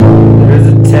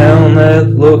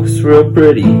looks real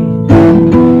pretty.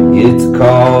 It's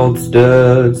called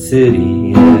Stud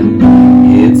City, and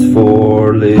it's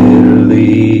for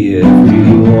literally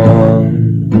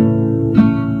everyone.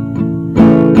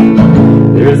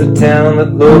 There's a town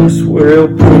that looks real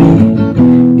pretty.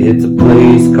 It's a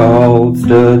place called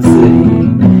Stud City,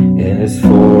 and it's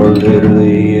for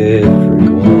literally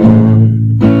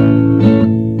everyone.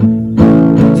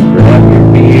 So grab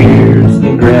your beers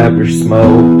and grab your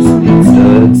smokes. It's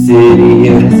Stud City,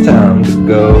 and it's time to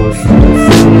go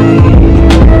Stud City.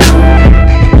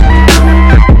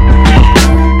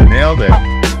 Nailed it.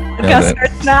 Podcast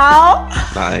starts now.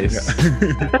 Nice.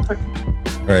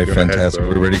 All right, fantastic.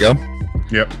 We're ready to go?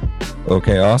 Yep.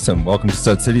 Okay, awesome. Welcome to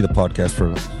Stud City, the podcast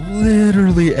for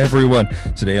literally everyone.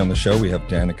 Today on the show, we have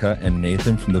Danica and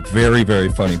Nathan from the very, very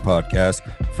funny podcast,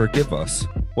 Forgive Us.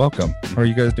 Welcome. How are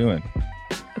you guys doing?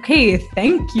 Okay,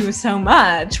 thank you so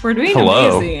much. We're doing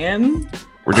amazing.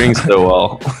 We're doing so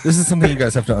well. This is something you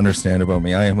guys have to understand about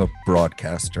me. I am a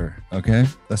broadcaster, okay?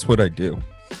 That's what I do.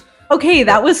 Okay,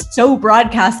 that was so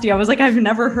broadcasty. I was like, I've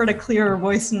never heard a clearer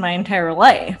voice in my entire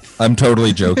life. I'm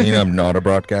totally joking. I'm not a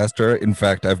broadcaster. In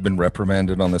fact, I've been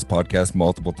reprimanded on this podcast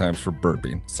multiple times for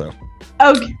burping. So,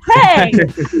 okay,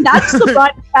 that's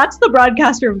the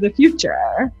broadcaster of the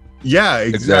future. Yeah,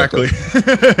 exactly.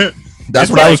 That's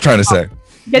what I was trying to say.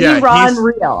 Getting raw and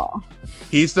real.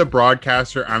 He's the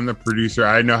broadcaster. I'm the producer.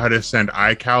 I know how to send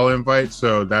iCal invites,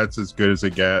 so that's as good as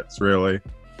it gets, really.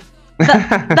 The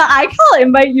iCal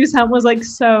invite you sent was like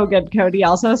so good, Cody.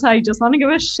 Also, so I just want to give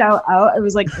a shout out. It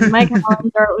was like in my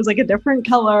calendar. It was like a different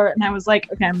color, and I was like,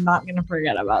 okay, I'm not gonna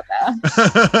forget about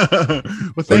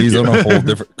that. Well,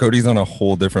 Cody's on a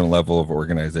whole different level of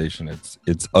organization. It's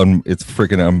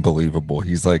freaking unbelievable.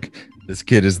 He's like, this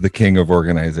kid is the king of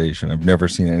organization. I've never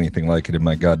seen anything like it in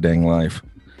my goddamn life.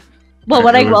 Well,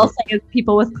 what I will say is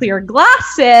people with clear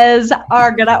glasses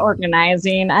are good at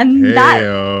organizing, and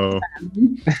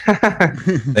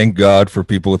Thank God for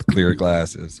people with clear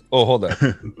glasses. Oh, hold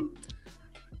on.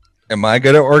 Am I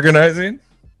good at organizing?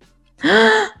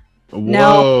 Whoa.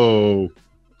 No,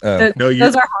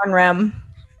 those are horn rim.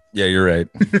 Yeah, you're right.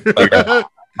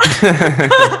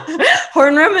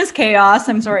 Horn rim is chaos.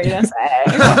 I'm sorry to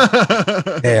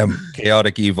say. Damn,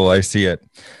 chaotic evil. I see it.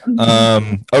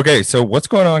 Okay, so what's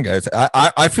going on, guys?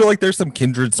 I feel like there's some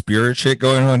kindred spirit shit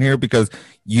going on here because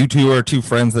you two are two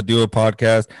friends that do a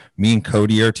podcast. Me and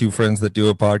Cody are two friends that do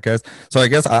a podcast. So I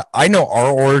guess I know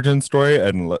our origin story,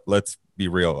 and let's be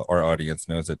real, our audience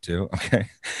knows it too. Okay,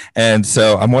 and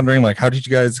so I'm wondering, like, how did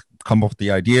you guys come up with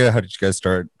the idea? How did you guys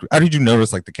start? How did you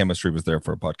notice like the chemistry was there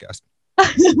for a podcast?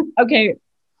 Okay.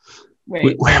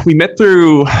 Wait. We met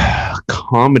through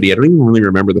comedy. I don't even really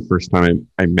remember the first time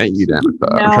I met you, Danica.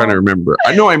 No. I'm trying to remember.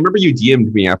 I remember you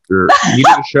DM'd me after we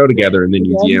did a show together, and then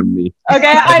you DM'd me.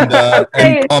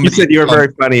 Okay. You said you were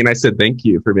very funny, and I said thank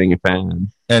you for being a fan.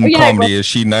 And comedy, is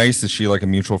she nice? Is she like a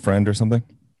mutual friend or something?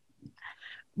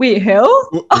 Wait, who?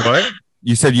 What?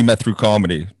 You said you met through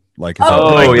comedy. Like,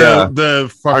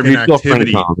 the fucking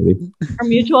activity. Our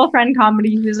mutual friend comedy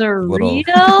user, real.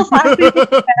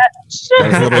 That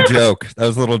was a little joke. That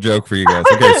was a little joke for you guys.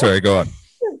 Okay, sorry, go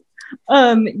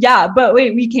on. Yeah, but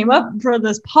wait, we came up for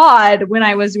this pod when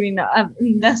I was doing,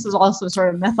 this is also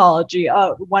sort of mythology,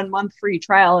 1 month free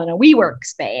trial in a WeWork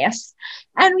space.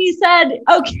 And we said,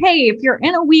 okay, if you're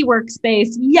in a WeWork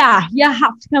space, you have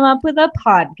to come up with a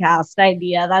podcast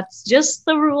idea. That's just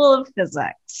the rule of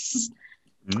physics.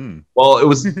 Well, it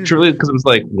was truly because it was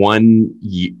like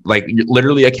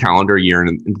literally a calendar year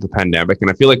into the pandemic. And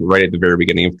I feel like right at the very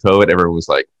beginning of COVID, everyone was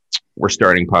like, we're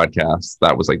starting podcasts.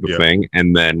 That was like the thing.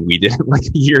 And then we did it like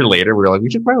a year later. We were like, we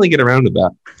should finally get around to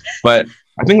that. But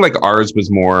I think like ours was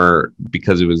more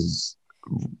because it was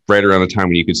right around the time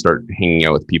when you could start hanging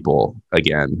out with people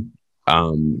again.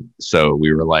 So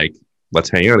we were like, let's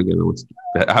hang out again. Let's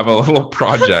have a little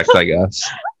project, I guess.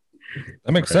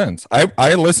 That makes sense.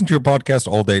 I listened to your podcast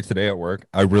all day today at work.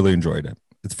 I really enjoyed it.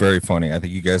 It's very funny. I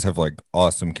think you guys have like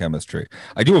awesome chemistry.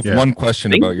 I do have one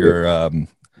question about your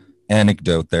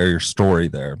anecdote there, your story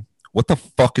there. What the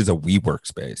fuck is a WeWork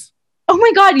space? Oh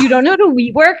my God, you don't know what a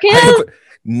WeWork is? I have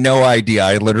no idea.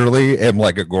 I literally am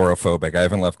like agoraphobic. I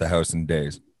haven't left the house in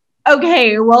days.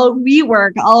 Okay, well,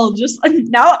 WeWork,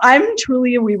 now I'm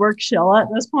truly a WeWork shill at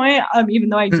this point, even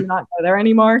though I do not go there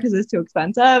anymore because it's too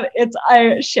expensive. It's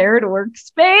a shared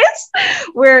workspace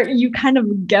where you kind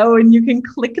of go and you can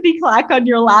clickety-clack on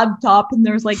your laptop and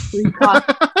there's like free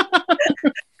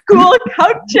cool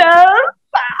couches.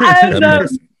 And,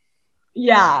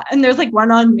 and there's like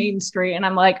one on Main Street and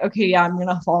I'm like, okay, yeah, I'm going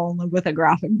to fall in love with a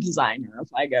graphic designer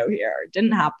if I go here. It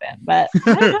didn't happen, but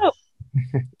I don't know.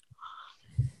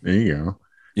 There you go.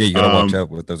 Yeah, you gotta watch out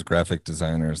with those graphic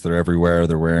designers. They're everywhere.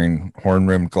 They're wearing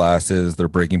horn-rimmed glasses. They're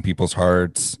breaking people's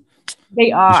hearts.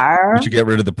 They are. We should get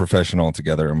rid of the profession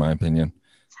altogether, in my opinion.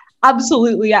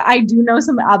 Absolutely. I do know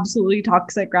some absolutely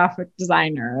toxic graphic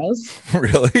designers.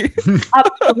 Really?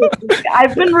 Absolutely.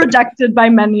 I've been rejected by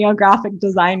many a graphic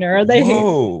designer. They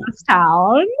hate this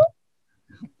town.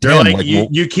 They're like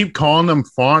you keep calling them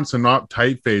fonts and not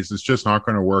typeface. It's just not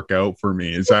going to work out for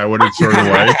me. Is that what it's sort of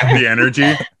like? The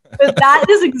energy? But that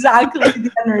is exactly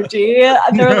the energy.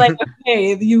 They're like,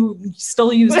 okay, you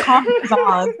still use Comic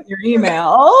Sans in your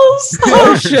emails.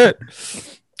 Oh shit!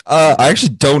 I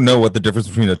actually don't know what the difference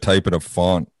between a type and a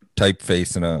font,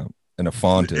 typeface and a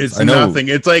font is. It's nothing.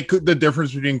 It's like the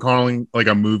difference between calling like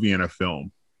a movie and a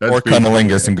film. Or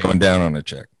cunnilingus and going down on a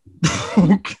check.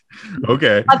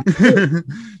 Okay.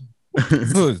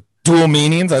 Dual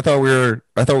meanings. I thought we were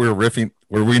riffing.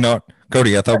 Were we not,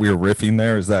 Cody? I thought we were riffing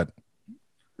there. Is that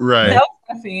right? That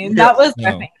was riffing. That was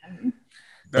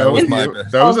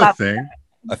riffing. That was a thing.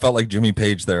 I felt like Jimmy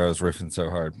Page there. I was riffing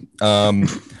so hard.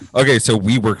 Okay, so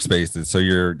WeWork spaces. So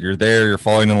you're there. You're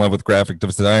falling in love with graphic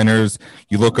designers.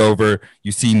 You look over.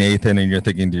 You see Nathan, and you're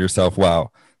thinking to yourself, "Wow,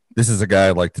 this is a guy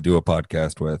I'd like to do a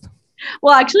podcast with."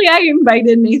 Well, actually, I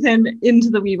invited Nathan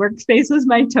into the WeWork space as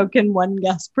my token one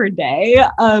guest per day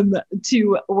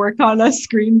to work on a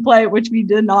screenplay, which we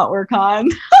did not work on.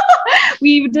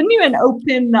 We didn't even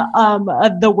open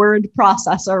the word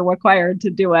processor required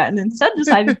to do it, and instead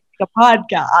decided to make a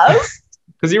podcast.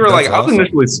 Because you were like, awesome. I was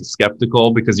initially skeptical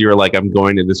because you were like, I'm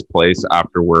going to this place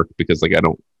after work because like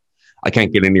I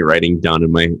can't get any writing done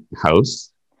in my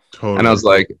house. Totally. And I was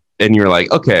like, and you're like,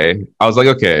 okay. I was like,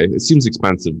 okay, it seems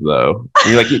expensive though.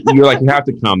 And you're like, you have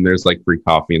to come. There's like free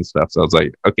coffee and stuff. So I was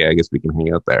like, okay, I guess we can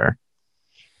hang out there.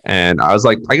 And I was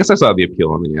like, I guess I saw the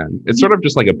appeal in the end. It's sort of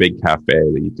just like a big cafe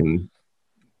that you can.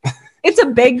 It's a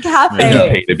big cafe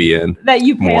pay to be in that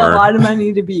you pay a lot of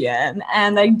money to be in.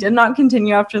 And I did not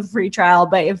continue after the free trial,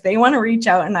 but if they want to reach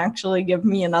out and actually give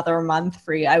me another month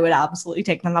free, I would absolutely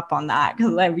take them up on that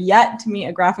because I've yet to meet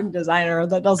a graphic designer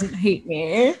that doesn't hate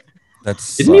me.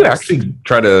 Didn't you actually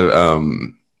try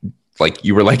to like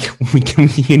you were like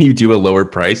can you do a lower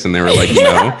price and they were like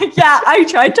no? Yeah, I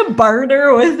tried to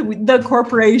barter with the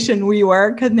corporation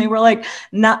WeWork and they were like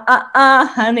nah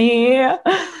honey.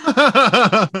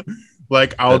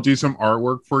 Like I'll do some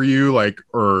artwork for you,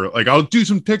 or I'll do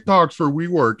some TikToks for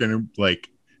WeWork and like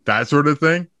that sort of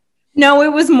thing. No,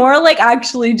 it was more like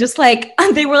actually just like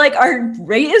they were like, our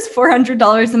rate is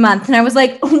 $400 a month. And I was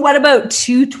like, what about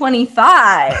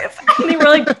 $225? And they were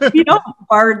like, you don't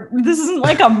this isn't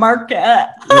like a market.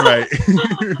 Right.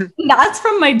 That's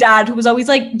from my dad, who was always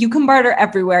like, you can barter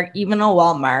everywhere, even a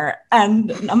Walmart. And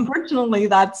unfortunately,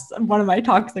 that's one of my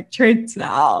toxic traits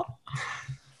now.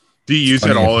 Do you use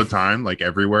it all the time, like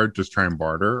everywhere, just try and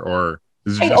barter, or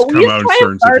does it just come out in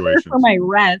certain situations? For my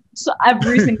rent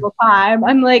every single time.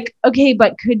 I'm like, okay,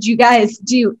 but could you guys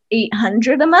do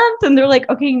 $800 a month? And they're like,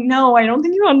 okay, no, I don't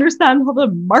think you understand how the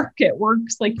market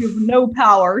works. Like you have no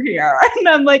power here. And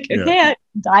I'm like, okay,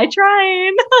 die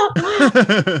trying.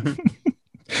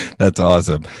 That's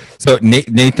awesome. So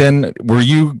Nathan, were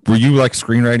you like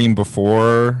screenwriting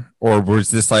before, or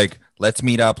was this like, let's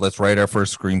meet up, let's write our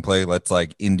first screenplay, let's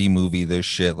like indie movie this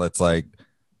shit, let's like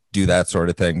do that sort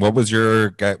of thing? What's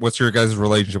your guys'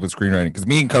 relationship with screenwriting? Because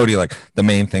me and Cody, like the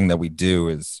main thing that we do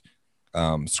is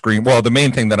the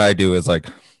main thing that I do is like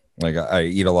I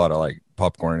eat a lot of like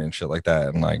popcorn and shit like that,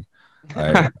 and like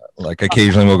I like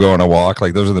occasionally we'll go on a walk.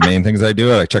 Like those are the main things I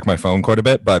do. I check my phone quite a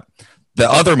bit, but the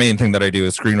other main thing that I do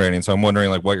is screenwriting. So I'm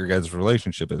wondering like what your guys'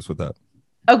 relationship is with that.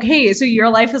 Okay, so your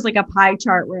life is like a pie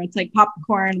chart where it's like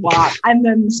popcorn, walk, and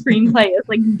then the screenplay is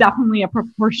like definitely a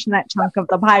proportionate chunk of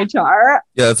the pie chart.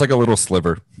 Yeah, it's like a little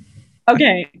sliver.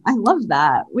 Okay, I love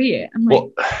that. Wait, I'm like,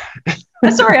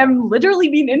 sorry, I'm literally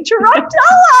being interrupted.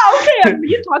 Oh, okay, I'm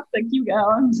being toxic. You go,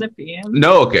 I'm zippy.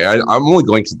 No, okay, I'm only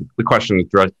going to the question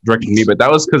directed to me, but that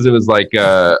was because it was like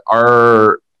that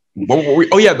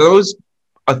was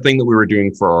a thing that we were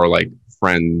doing for our like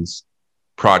friends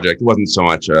project. It wasn't so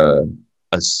much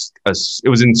it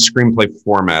was in screenplay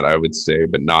format, I would say,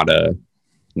 but not a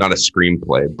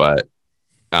screenplay, but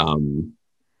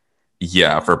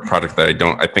for a project that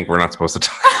I think we're not supposed to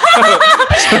talk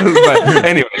but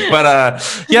anyway,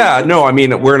 I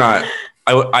mean, we're not,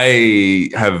 I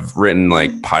have written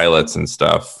like pilots and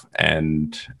stuff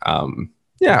and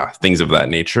things of that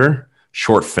nature,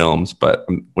 short films, but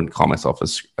I wouldn't call myself a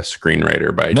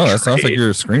screenwriter by No, trade. That sounds like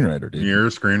you're a screenwriter, dude. You're a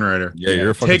screenwriter. Yeah,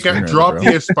 you're a fucking screenwriter, drop bro.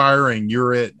 the aspiring.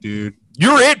 You're it, dude.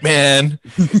 You're it, man.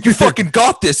 You fucking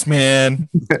got this, man.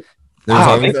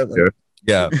 Yeah.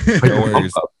 Yeah. No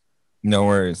worries. No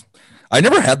worries. I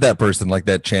never had that person, like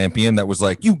that champion that was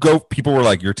like, you go, people were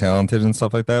like, you're talented and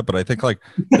stuff like that. But I think like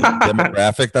the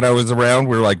demographic that I was around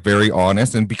were like very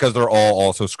honest. And because they're all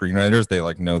also screenwriters, they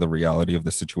like know the reality of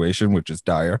the situation, which is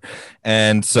dire.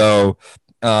 And so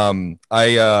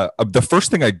the first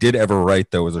thing I did ever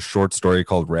write though was a short story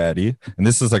called Ratty. And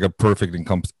this is like a perfect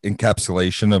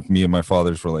encapsulation of me and my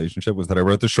father's relationship, was that I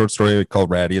wrote this short story called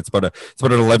Ratty. It's about an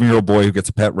 11-year-old boy who gets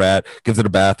a pet rat, gives it a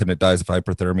bath, and it dies of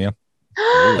hypothermia.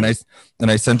 And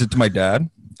I sent it to my dad,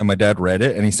 and my dad read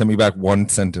it, and he sent me back one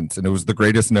sentence, and it was the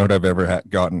greatest note I've ever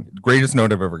gotten. Greatest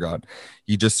note I've ever gotten.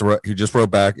 He just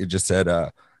wrote back. It just said,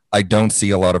 "I don't see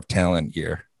a lot of talent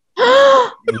here."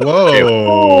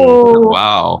 Whoa!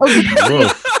 Wow!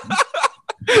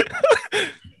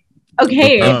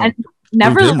 Okay, and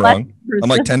never let. I'm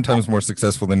like 10 times more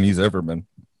successful than he's ever been.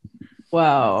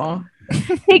 Whoa.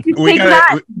 Take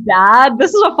that, Dad.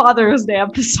 This is a Father's Day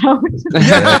episode.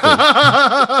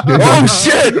 Oh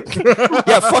shit!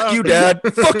 Yeah, fuck you, Dad.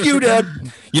 Fuck you, Dad.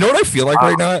 You know what I feel like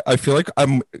right now? I feel like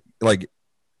I'm like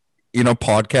in a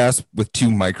podcast with two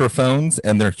microphones,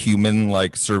 and they're human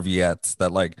like serviettes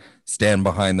that like stand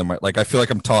behind them. Like I feel like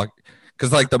I'm talking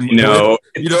because like you know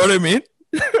what I mean?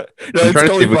 No, it's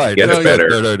totally fine. Get it better.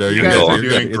 No. You guys are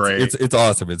doing great. It's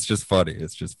awesome. It's just funny.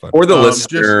 For the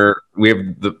listener, we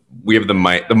have the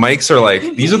mic. The mics are like,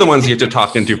 these are the ones you have to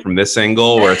talk into from this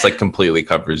angle, where it's like completely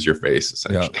covers your face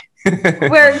essentially. Yeah.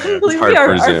 Where completely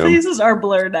our faces are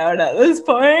blurred out at this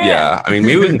point. Yeah, I mean,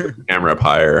 maybe we can put the camera up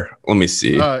higher. Let me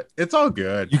see. It's all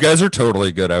good. You guys are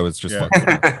totally good. I was just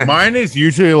mine is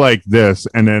usually like this,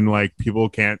 and then like people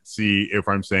can't see if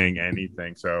I'm saying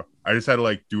anything, so I just had to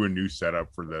like do a new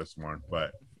setup for this one.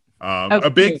 But a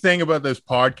big thing about this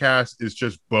podcast is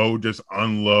just Bo just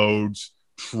unloads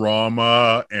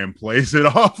trauma and plays it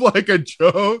off like a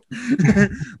joke.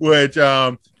 Which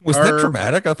was that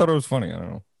dramatic? I thought it was funny. I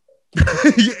don't know.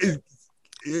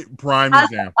 Prime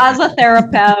example. As a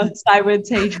therapist, I would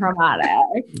say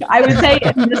traumatic. I would say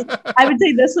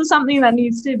this is something that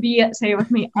needs to be, say with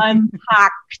me,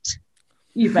 unpacked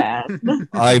even.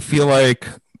 I feel like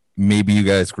maybe you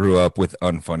guys grew up with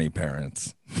unfunny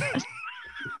parents.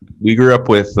 We grew up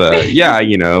with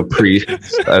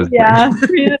priests,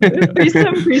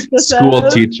 priestesses, school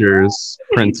teachers,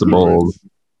 principals,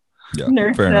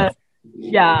 nurses.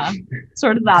 Yeah,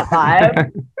 sort of that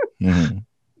vibe. Mm-hmm.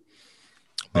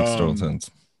 Makes total sense.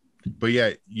 But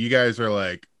yeah, you guys are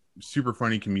like super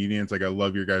funny comedians. Like I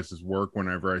love your guys' work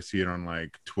whenever I see it on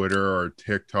like Twitter or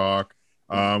TikTok.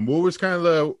 What was kind of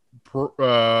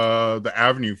the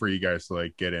avenue for you guys to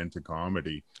like get into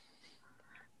comedy?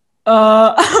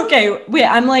 Okay, wait,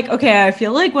 I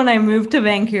feel like when I moved to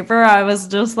Vancouver, I was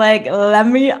just like,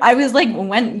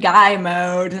 went guy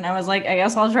mode, and I was like, I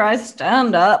guess I'll try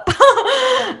stand up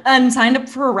and signed up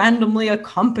for randomly a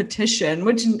competition,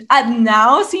 which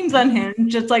now seems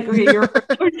unhinged. It's like, okay,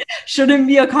 shouldn't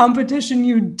be a competition,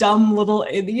 you dumb little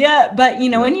idiot. But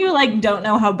when you like don't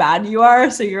know how bad you are,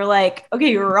 so you're like,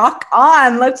 okay, rock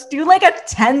on, let's do like a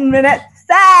 10-minute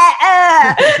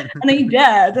and I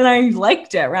did, and I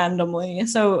liked it randomly.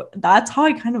 So that's how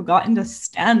I kind of got into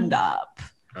stand-up.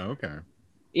 Okay.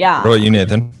 Yeah. What about you,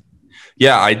 Nathan?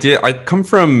 Yeah, I did. I come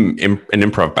from an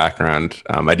improv background.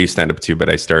 I do stand-up too, but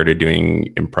I started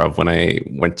doing improv when I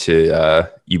went to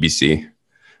UBC.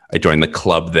 I joined the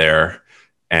club there,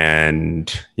 and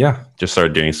just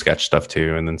started doing sketch stuff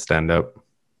too, and then stand-up.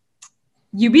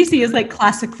 UBC is like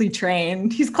classically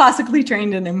trained. He's classically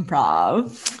trained in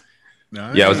improv.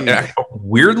 Nice. Yeah, it was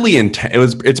weirdly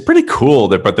intense. It's pretty cool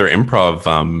but their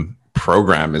improv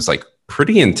program is like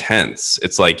pretty intense.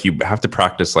 It's like you have to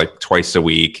practice like twice a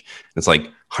week. It's like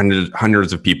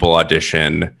hundreds of people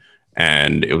audition,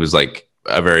 and it was like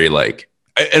a very like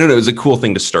I don't know. It was a cool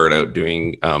thing to start out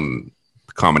doing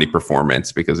comedy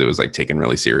performance, because it was like taken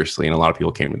really seriously, and a lot of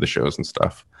people came to the shows and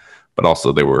stuff. But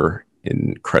also they were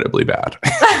incredibly bad.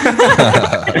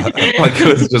 Like it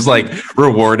was just like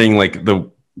rewarding like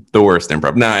the worst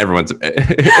improv.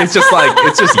 It's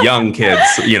just young kids,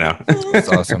 That's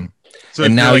awesome. So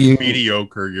and now you're like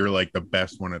mediocre, you're like the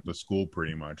best one at the school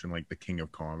pretty much, and like the king of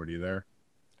comedy there.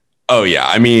 Oh yeah,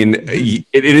 I mean it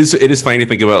is funny to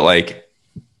think about, like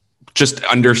just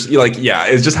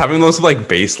it's just having those like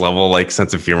base level like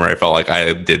sense of humor. I felt like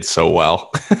I did so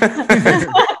well.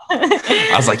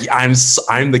 I was like,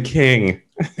 I'm the king.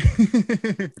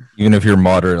 Even if you're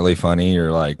moderately funny,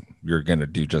 you're gonna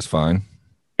do just fine.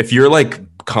 If you're like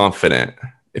confident,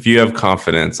 if you have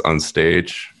confidence on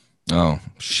stage, Oh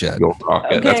shit! You'll rock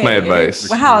it. Okay. That's my advice.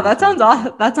 Wow, that sounds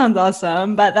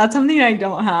awesome, but that's something I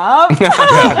don't have.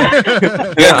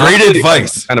 Yeah, great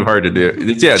advice. Kind of hard to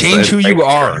do. Change who you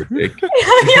are.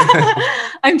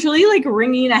 I'm truly like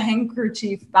wringing a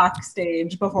handkerchief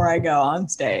backstage before I go on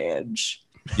stage.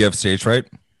 You have stage fright?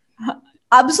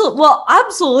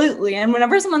 Absolutely. And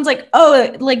whenever someone's like,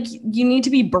 "Oh, like you need to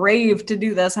be brave to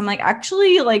do this," I'm like,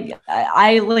 actually, like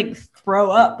I like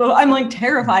throw up. But I'm like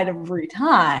terrified every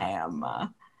time.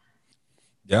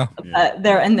 Yeah.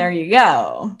 There you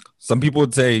go. Some people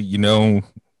would say, it's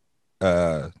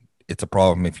a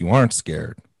problem if you aren't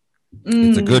scared.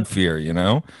 It's a good fear,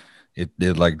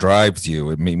 It like drives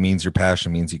you. It means your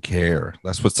passion, means you care.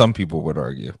 That's what some people would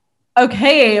argue.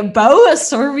 Okay, Bo is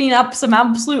serving up some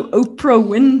absolute Oprah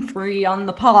Winfrey on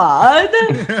the pod.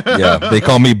 Yeah, they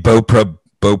call me Bopra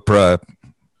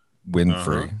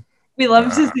Winfrey. We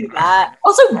love to see that.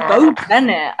 Also, Bo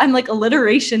Bennett. I'm like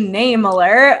alliteration name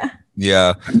alert.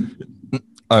 Yeah,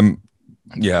 I'm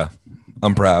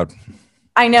proud.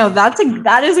 I know that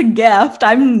is a gift.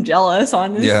 I'm jealous,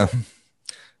 honestly. Yeah.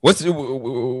 It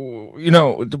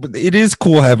is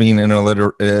cool having an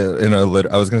illiterate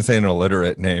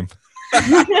name.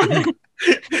 An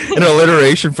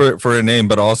alliteration for a name,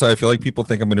 but also I feel like people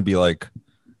think I'm going to be like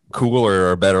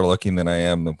cooler or better looking than I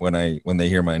am when they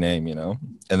hear my name, and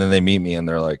then they meet me and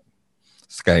they're like,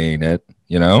 "This guy ain't it,"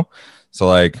 So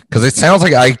like, because it sounds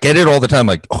like I get it all the time,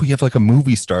 like, "Oh, you have like a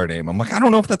movie star name." I'm like, I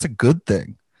don't know if that's a good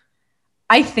thing.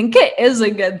 I think it is a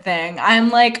good thing. I'm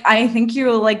like, I think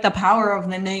you like the power of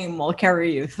the name will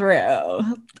carry you through.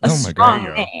 A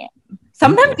strong name.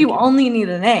 Sometimes you only need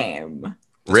a name.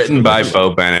 Written by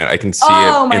Bo Bennett. I can see it in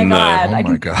the. Oh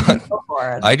my god!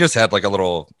 I just had like a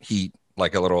little heat,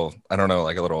 like a little. I don't know.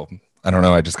 I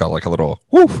just got like a little.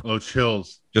 Woof. Oh,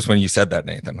 chills! Just when you said that,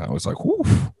 Nathan, I was like,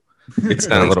 "Woof." It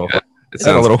sounds a little. It's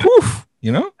a little woof.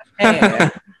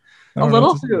 Hey, a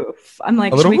little hoof. I'm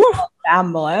like, should we call an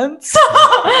ambulance?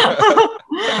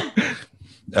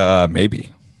 Maybe.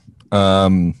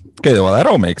 Okay, well, that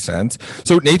all makes sense.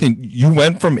 So, Nathan, you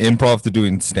went from improv to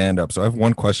doing stand-up. So I have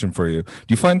one question for you. Do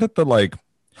you find that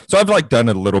so I've like done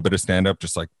a little bit of stand-up,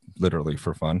 just like literally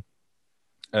for fun.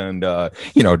 And,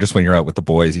 just when you're out with the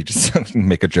boys, you just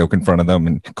make a joke in front of them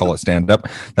and call it stand-up,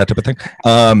 that type of thing.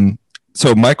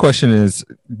 So my question is,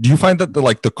 do you find that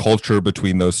the culture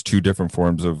between those two different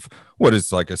forms of what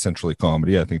is like essentially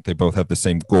comedy, I think they both have the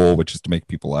same goal, which is to make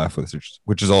people laugh,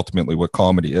 which is ultimately what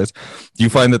comedy is. Do you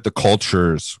find that the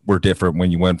cultures were different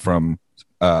when you went from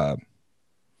improv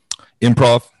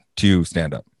to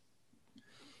stand-up?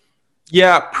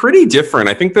 Yeah, pretty different.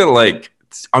 I think that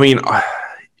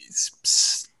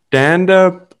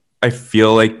stand-up, I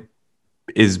feel like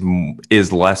is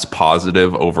less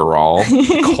positive overall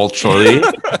culturally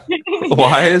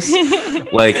wise.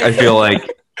 Like I feel like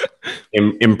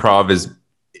improv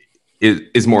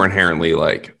is more inherently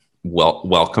like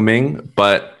welcoming,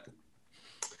 but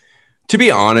to be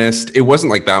honest, it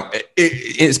wasn't like that,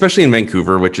 especially in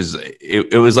Vancouver, which is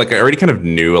it was like I already kind of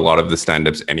knew a lot of the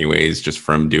stand-ups anyways, just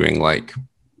from doing like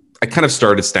I kind of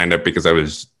started stand-up because I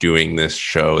was doing this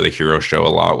show, the Hero Show, a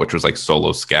lot, which was like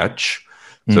solo sketch.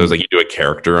 So it was like you do a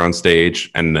character on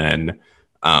stage, and then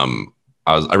I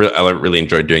really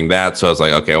enjoyed doing that. So I was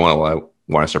like, okay, I want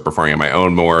to start performing on my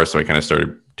own more. So I kind of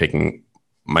started taking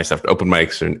my stuff to open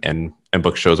mics and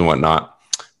book shows and whatnot.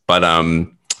 But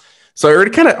so I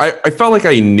already I felt like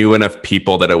I knew enough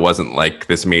people that it wasn't like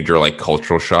this major like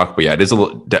cultural shock. But yeah, it is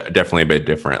definitely a bit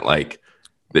different. Like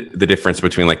the difference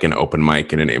between like an open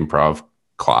mic and an improv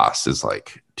class is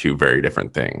like two very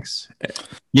different things.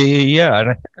 Yeah.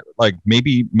 And I think like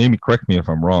maybe correct me if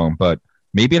I'm wrong, but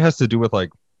maybe it has to do with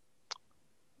like,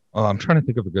 I'm trying to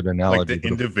think of a good analogy. Like the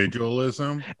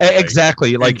individualism.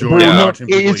 Exactly. Like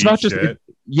it's not just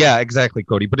exactly,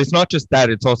 Cody. But it's not just that.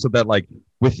 It's also that like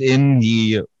within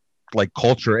the like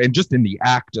culture and just in the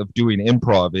act of doing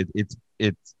improv, it's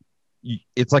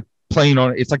like playing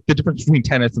on. It's like the difference between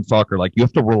tennis and soccer. Like you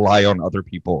have to rely on other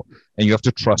people and you have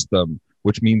to trust them,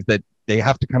 which means that they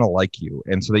have to kind of like you,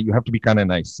 and so that you have to be kind of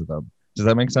nice to them. Does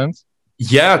that make sense?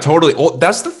 Yeah, totally. Well,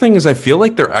 that's the thing is I feel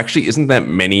like there actually isn't that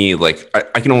many, like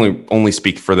I can only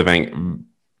speak for the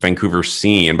Vancouver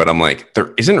scene, but I'm like,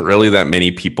 there isn't really that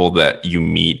many people that you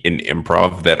meet in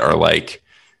improv that are like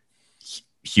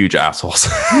huge assholes.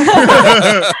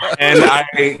 And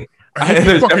I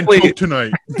there's definitely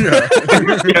tonight. Yeah.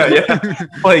 yeah.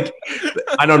 Like,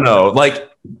 I don't know. Like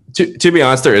to be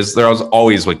honest, there was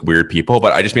always like weird people,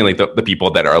 but I just mean like the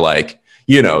people that are like,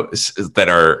 that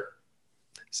are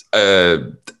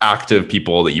active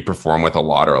people that you perform with a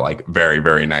lot are like very,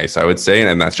 very nice, I would say.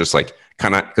 And that's just like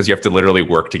kind of because you have to literally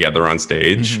work together on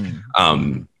stage.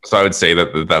 So I would say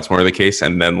that that's more the case.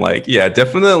 And then like, yeah,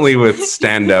 definitely with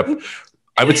stand up,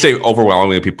 I would say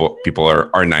overwhelmingly people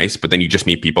are nice, but then you just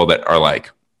meet people that are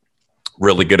like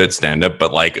really good at stand up,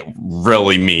 but like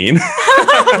really mean,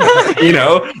 you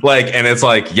know, like, and it's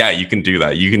like, yeah, you can do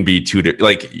that. You can be you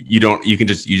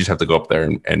just have to go up there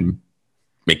and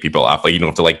make people laugh. Like you don't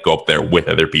have to like go up there with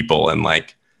other people and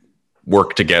like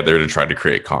work together to try to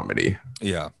create comedy.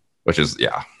 Yeah. Which is,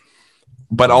 yeah.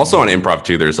 But also on improv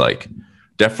too, there's like,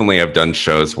 definitely I've done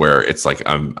shows where it's like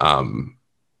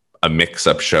a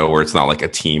mix-up show where it's not like a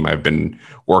team I've been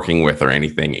working with or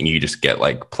anything, and you just get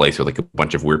like placed with like a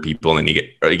bunch of weird people, and then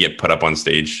you get put up on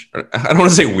stage. I don't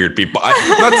want to say weird people. I'm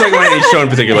not talking about any show in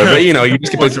particular, but you know, you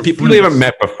just get placed with people you haven't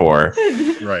met before.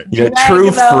 Right. You get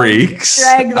true freaks.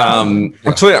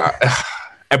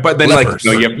 But then like,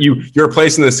 you know, you're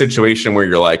placed in a situation where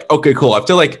you're like, okay, cool. I have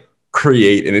to like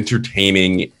create an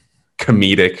entertaining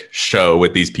comedic show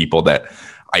with these people that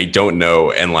I don't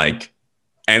know, and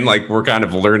we're kind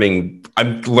of learning.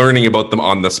 I'm learning about them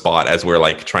on the spot as we're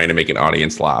like trying to make an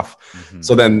audience laugh.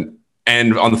 So then,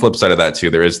 and on the flip side of that too,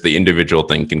 there is the individual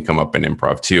thing can come up in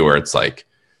improv too, where it's like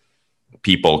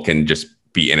people can just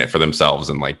be in it for themselves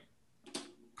and like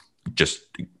just,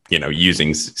 you know,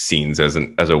 using scenes as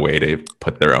a way to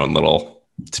put their own little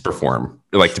to perform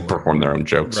their own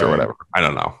jokes or whatever. I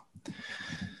don't know.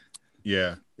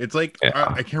 Yeah. It's like,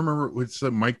 I can't remember. What's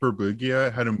Mike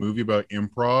Birbiglia had a movie about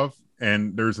improv,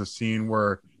 and there's a scene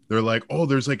where they're like, oh,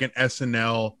 there's like an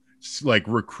SNL like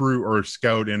recruit or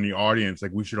scout in the audience.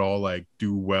 Like we should all like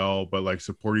do well, but like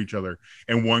support each other.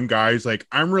 And one guy's like,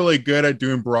 I'm really good at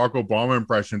doing Barack Obama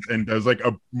impressions, and does like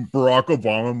a Barack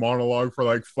Obama monologue for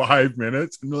like 5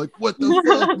 minutes. And they're like, what the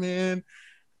fuck, man?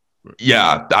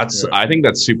 Yeah, I think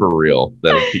that's super real.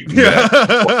 That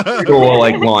people will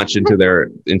like launch into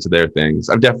their things.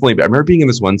 I remember being in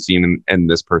this one scene, and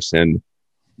this person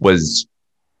was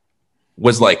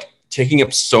like taking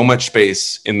up so much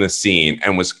space in the scene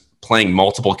and was playing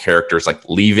multiple characters, like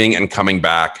leaving and coming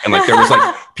back, and like there was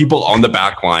like people on the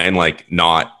back line like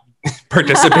not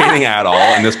participating at all,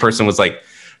 and this person was like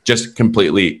just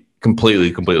completely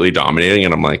dominating.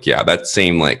 And I'm like, yeah, that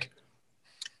same like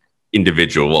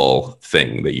individual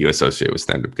thing that you associate with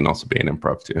stand-up can also be an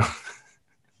improv too.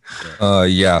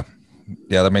 Yeah,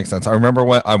 that makes sense. I remember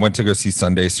when I went to go see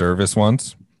Sunday Service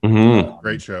once.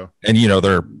 Great show. And you know,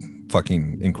 they're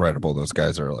fucking incredible. Those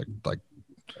guys are like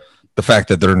the fact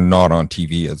that they're not on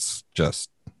TV is just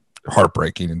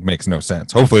heartbreaking. It makes no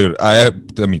sense. Hopefully I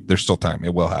mean there's still time,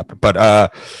 it will happen,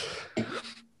 but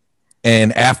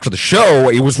and after the show,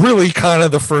 it was really kind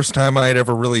of the first time I had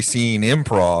ever really seen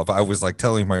improv. I was like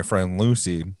telling my friend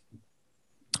Lucy,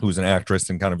 who's an actress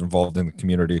and kind of involved in the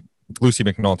community, Lucy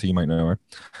McNulty, you might know her.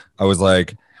 I was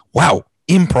like, wow,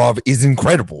 improv is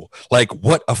incredible. Like,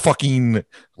 what a fucking,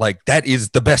 like, that is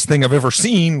the best thing I've ever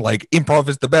seen. Like, improv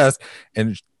is the best.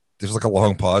 And there's like a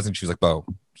long pause, and she's like, Bo,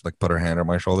 she like put her hand on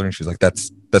my shoulder, and she's like,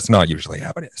 that's not usually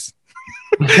how it is.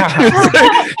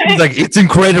 He's like, it's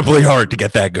incredibly hard to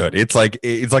get that good. It's like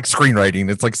screenwriting,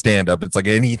 it's like stand-up, it's like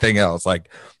anything else. Like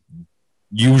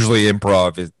usually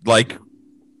improv is like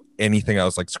anything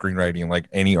else, like screenwriting, like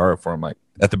any art form. Like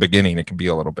at the beginning it can be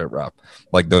a little bit rough.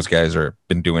 Like those guys are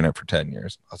been doing it for 10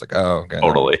 years. I was like, oh okay.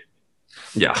 Totally.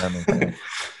 Yeah.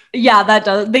 Yeah, that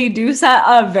does. They do set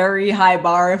a very high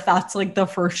bar if that's like the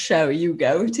first show you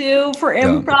go to for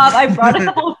improv. Yeah. I brought a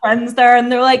couple of friends there,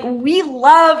 and they're like, we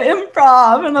love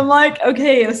improv. And I'm like,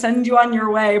 okay, I'll send you on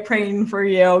your way, praying for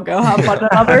you. Go have fun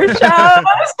at other shows.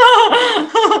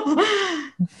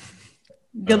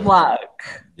 Good luck.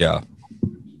 Yeah.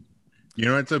 You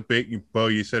know, it's a big, Bo,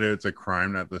 you said it's a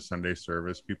crime that the Sunday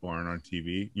Service people aren't on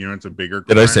TV. You know, it's a bigger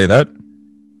crime. Did I say that?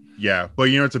 Yeah, but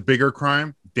you know, it's a bigger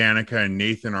crime. Danica and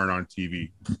Nathan aren't on TV.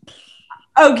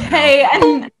 Okay,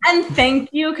 and thank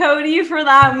you, Cody, for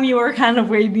that. We were kind of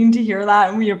waiting to hear that,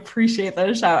 and we appreciate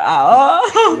the shout out.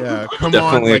 Yeah, come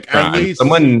definitely on, like at least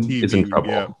someone TV, is in trouble.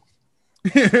 Yeah.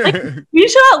 Like, we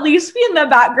should at least be in the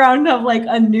background of like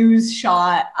a news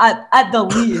shot at the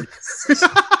least.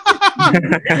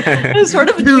 It's sort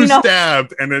of who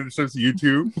stabbed, and then it's just you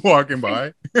two walking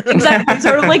by. Exactly,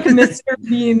 sort of like Mr.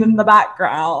 Bean in the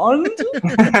background.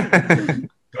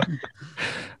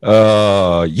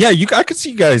 Yeah, I could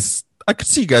see you guys. I could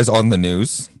see you guys on the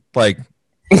news, like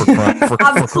for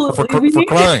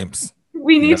crimes.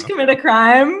 We need to commit a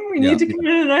crime. We need to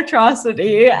commit an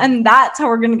atrocity, and that's how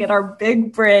we're gonna get our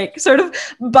big break. Sort of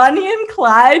Bonnie and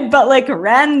Clyde, but like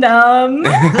random.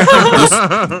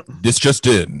 This just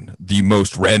in: The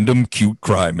most random cute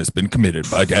crime has been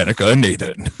committed by Danica and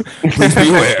Nathan. Please be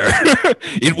aware.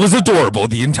 It was adorable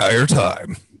the entire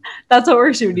time. That's what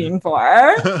we're shooting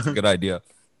for. That's a good idea.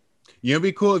 You know, it'd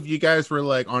be cool if you guys were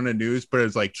like on the news, but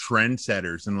it's like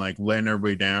trendsetters and like letting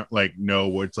everybody down, like know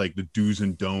what's like the do's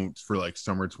and don'ts for like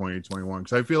summer 2021.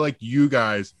 Because I feel like you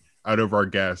guys, out of our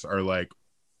guests, are like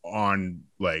on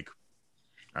like,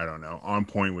 I don't know, on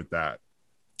point with that.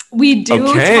 We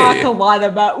do talk a lot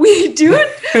about, we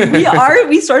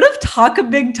sort of talk a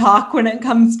big talk when it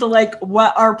comes to like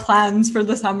what our plans for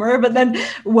the summer. But then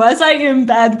was I in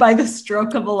bed by the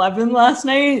stroke of 11 last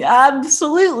night?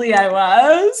 Absolutely I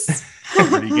was.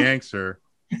 Pretty gangster.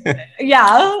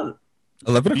 Yeah.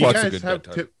 11 o'clock's a good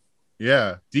bedtime.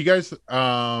 Yeah. Do you guys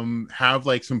have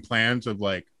like some plans of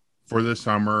like for the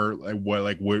summer,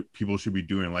 like what people should be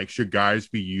doing? Like, should guys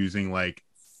be using like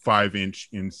 5-inch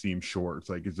inseam shorts?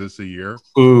 Like, is this a year?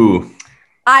 Ooh,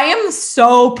 I am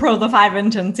so pro the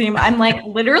 5-inch inseam. I'm like,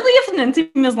 literally, if an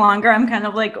inseam is longer, I'm kind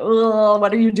of like, oh,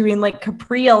 what are you doing? Like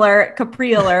Capri alert.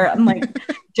 I'm like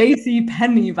JC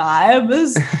Penney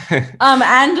vibes.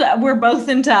 And we're both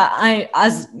into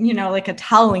as you know, like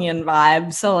Italian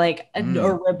vibes. So like a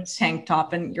ribbed tank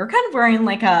top, and you're kind of wearing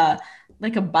like a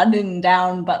button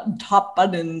down, but top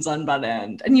buttons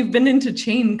unbuttoned. And you've been into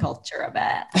chain culture a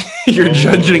bit. You're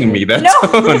judging me. That's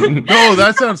no,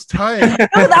 that sounds tight. No,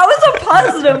 that was a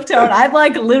positive tone. I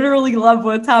like literally love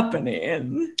what's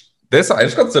happening. I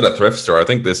just got to the thrift store. I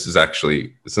think this is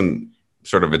actually some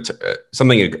sort of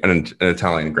something an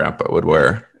Italian grandpa would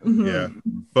wear. Mm-hmm. Yeah.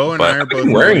 Bo and I are both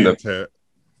wearing them.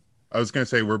 I was going to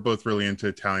say, we're both really into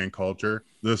Italian culture.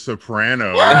 The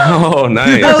Sopranos. Oh,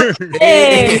 nice.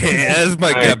 Hey. That's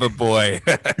my type of boy.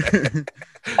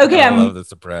 Okay, I love The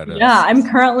Sopranos. Yeah, I'm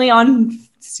currently on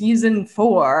season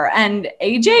 4, and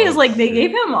AJ is like, they gave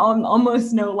him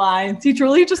almost no lines. He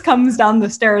truly just comes down the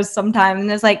stairs sometime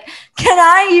and is like, can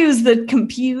I use the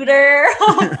computer?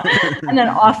 And then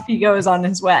off he goes on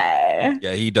his way.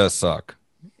 Yeah, he does suck.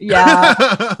 Yeah.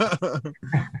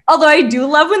 Although I do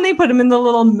love when they put him in the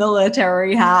little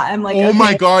military hat. I'm like, oh okay,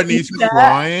 my God, and he's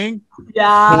crying?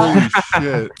 Yeah. Holy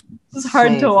shit. It's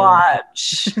hard to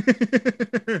watch.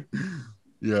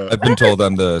 Yeah. I've been told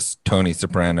I'm the Tony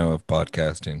Soprano of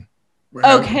podcasting.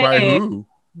 Okay. By who?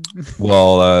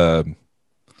 Well,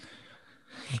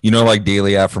 like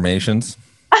daily affirmations.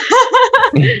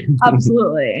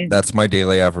 Absolutely. That's my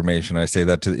daily affirmation. I say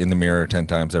that in the mirror 10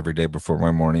 times every day before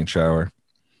my morning shower.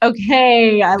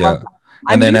 Okay, I love that.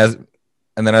 And then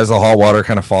as the hot water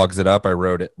kind of fogs it up, I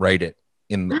write it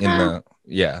in the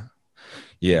yeah,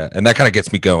 and that kind of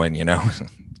gets me going,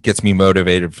 gets me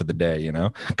motivated for the day,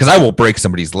 because I will break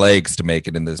somebody's legs to make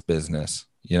it in this business,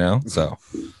 So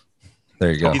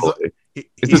there you go.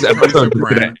 Is this episode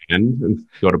going to end and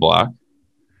go to black?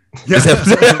 Yeah,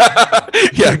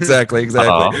 yeah, exactly.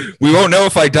 We won't know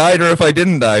if I died or if I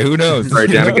didn't die. Who knows? Sorry,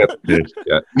 Danica.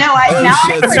 Yeah. No,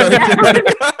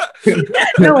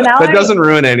 That doesn't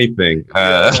ruin anything.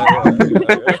 No,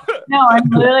 I'm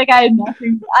literally like, I had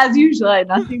nothing, as usual, I had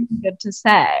nothing good to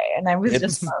say, and I was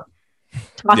just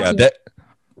talking. Yeah,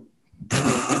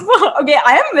 okay,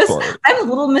 I'm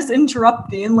Little Miss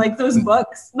Interrupting, like those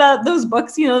books, those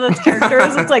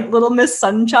characters, it's like Little Miss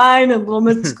Sunshine and Little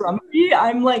Miss Grumpy.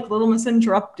 I'm like Little Miss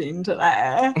Interrupting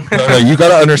today. No, you got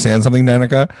to understand something,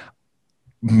 Danica.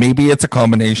 Maybe it's a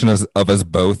combination of us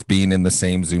both being in the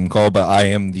same Zoom call, but I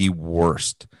am the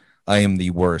worst. I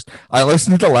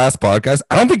listened to the last podcast.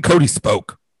 I don't think Cody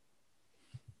spoke.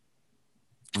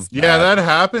 Yeah, that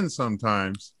happens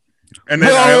sometimes. And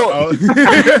then I'll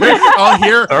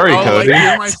hear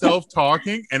myself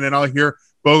talking, and then I'll hear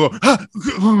Bo go,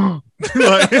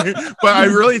 but I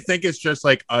really think it's just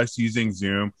like us using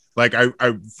Zoom. Like I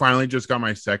finally just got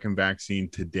my second vaccine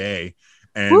today,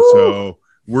 and so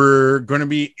we're going to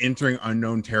be entering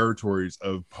unknown territories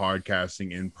of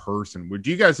podcasting in person, which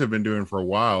you guys have been doing for a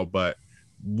while, but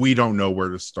we don't know where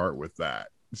to start with that.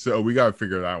 So we got to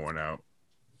figure that one out.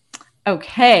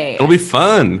 Okay. It'll be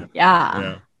fun.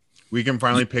 Yeah. We can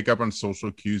finally pick up on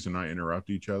social cues and not interrupt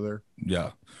each other.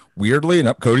 Yeah. Weirdly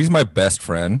enough, Cody's my best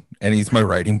friend and he's my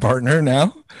writing partner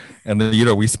now. And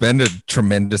then, we spend a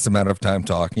tremendous amount of time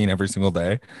talking every single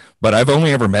day, but I've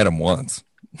only ever met him once.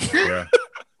 Yeah.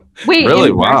 Wait,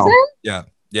 really? Wow. Yeah.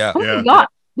 Oh my God.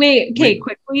 Wait, okay,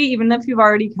 quickly, even if you've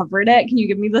already covered it, can you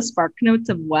give me the spark notes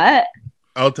of what?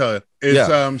 I'll tell you.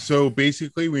 It's so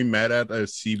basically we met at a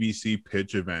CBC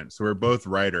pitch event. So we're both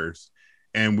writers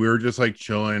and we were just like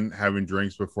chilling, having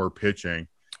drinks before pitching.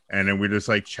 And then we just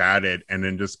like chatted and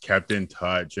then just kept in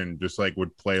touch and just like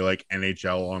would play like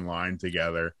NHL online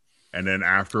together. And then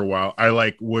after a while, I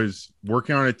like was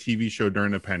working on a TV show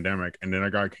during the pandemic, and then I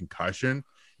got a concussion,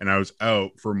 and I was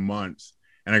out for months.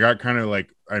 And I got kind of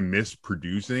like, I missed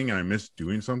producing and I missed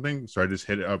doing something. So I just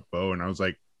hit up Bo and I was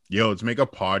like, yo, let's make a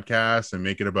podcast and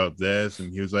make it about this.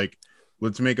 And he was like,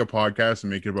 let's make a podcast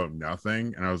and make it about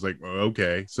nothing. And I was like, oh,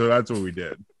 okay. So that's what we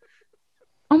did.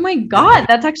 Oh my God,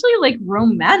 that's actually like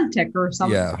romantic or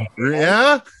something. Yeah.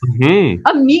 Mm-hmm.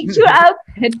 A meet cute out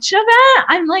pitch event.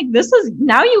 I'm like, this is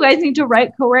now you guys need to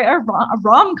co-write a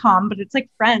rom-com, but it's like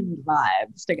friend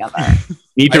vibes together. I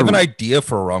have an idea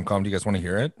for a rom-com. Do you guys want to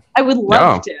hear it? I would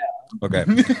love to. Okay.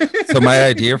 So my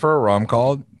idea for a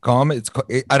rom-com,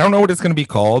 I don't know what it's going to be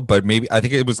called, but maybe I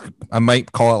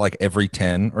might call it like Every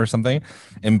 10 or something.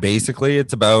 And basically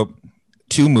it's about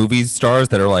two movie stars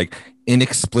that are like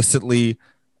inexplicitly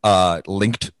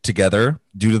linked together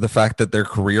due to the fact that their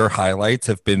career highlights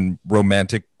have been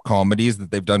romantic comedies that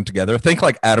they've done together. Think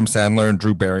like Adam Sandler and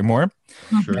Drew Barrymore.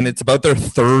 Sure. And it's about their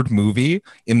third movie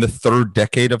in the third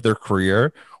decade of their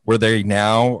career, where they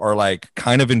now are like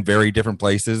kind of in very different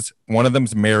places. One of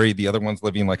them's married, the other one's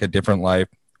living like a different life.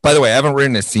 By the way, I haven't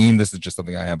written a scene. This is just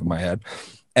something I have in my head.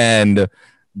 And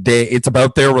it's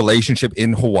about their relationship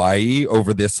in Hawaii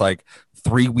over this like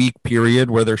 3-week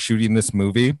period where they're shooting this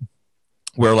movie,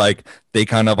 where like they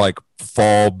kind of like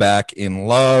fall back in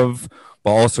love,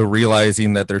 but also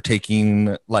realizing that they're taking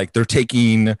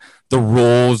the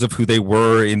roles of who they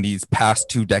were in these past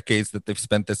 2 decades that they've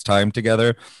spent this time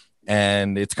together.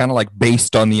 And it's kind of like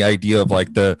based on the idea of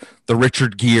like the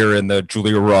Richard Gere and the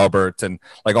Julia Roberts and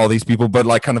like all these people, but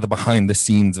like kind of the behind the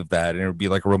scenes of that. And it would be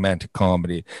like a romantic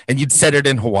comedy, and you'd set it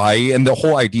in Hawaii. And the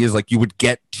whole idea is like you would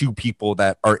get two people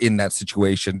that are in that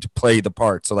situation to play the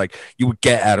part. So like you would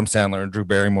get Adam Sandler and Drew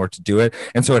Barrymore to do it.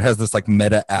 And so it has this like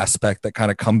meta aspect that kind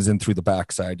of comes in through the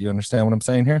backside. You understand what I'm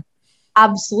saying here?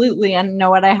 Absolutely. And know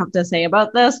what I have to say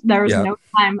about this? There's no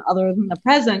time other than the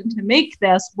present to make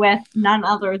this with none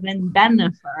other than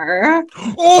Bennifer.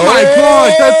 Oh my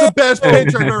God, that's the best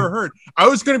pitch I've ever heard. I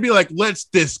was going to be like, let's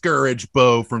discourage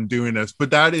Bo from doing this,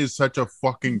 but that is such a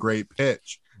fucking great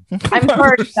pitch. I'm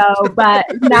sorry though, but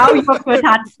now you have to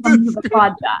attach them to the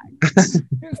project.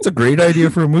 It's a great idea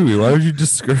for a movie. Why would you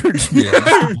discourage me?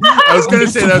 I was gonna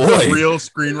say that's what real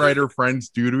screenwriter friends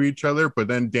do to each other, but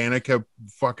then Danica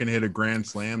fucking hit a grand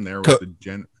slam there with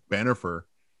the Bennifer.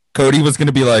 Cody was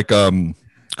gonna be like, I was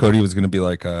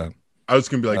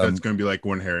gonna be like, that's gonna be like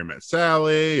When Harry Met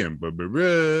Sally and blah, blah,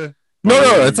 blah.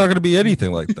 No, it's not going to be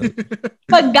anything like that.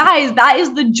 But guys, that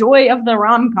is the joy of the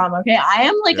rom-com, okay? I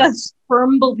am like a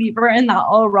firm believer in that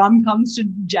all rom-coms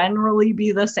should generally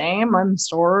be the same. I'm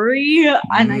sorry.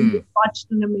 And I just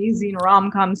watched an amazing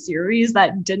rom-com series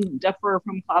that didn't differ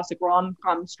from classic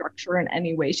rom-com structure in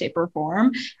any way, shape, or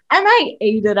form. And I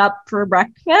ate it up for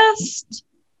breakfast.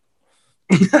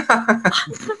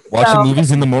 Watching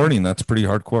movies in the morning, that's pretty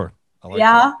hardcore. I like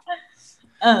that.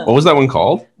 What was that one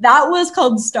called? That was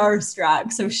called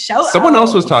Starstruck. So someone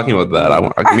else was talking about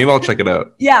that. Maybe I'll check it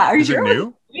out. Yeah, are you Is sure? it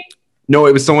new? No,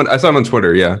 it was someone I saw it on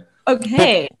Twitter. Yeah.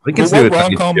 Okay. I think it's what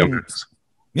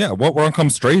rom-com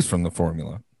strays from the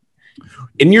formula?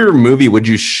 In your movie, would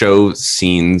you show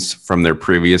scenes from their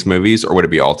previous movies, or would it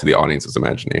be all to the audience's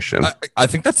imagination? I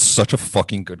think that's such a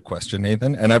fucking good question,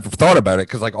 Nathan. And I've thought about it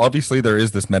because, like, obviously there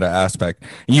is this meta aspect.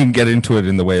 And you can get into it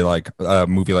in the way like a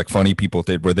movie like Funny People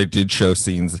did, where they did show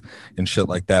scenes and shit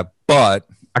like that. But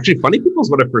actually, Funny People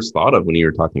is what I first thought of when you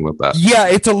were talking about that. Yeah,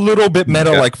 it's a little bit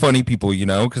meta like Funny People, you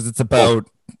know, because it's about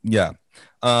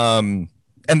and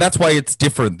that's why it's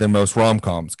different than most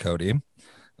rom-coms, Cody.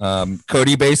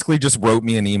 Cody basically just wrote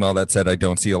me an email that said, I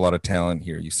don't see a lot of talent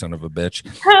here, you son of a bitch.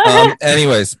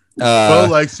 Anyways, Bo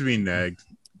likes to be nagged.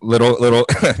 Little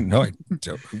no, I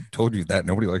don't. Who told you that?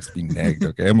 Nobody likes to be nagged.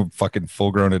 Okay, I'm a fucking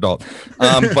full-grown adult.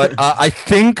 But I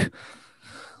think,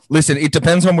 listen, it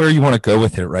depends on where you want to go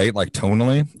with it, right? Like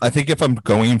tonally, I think if I'm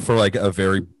going for like a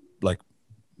very like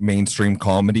mainstream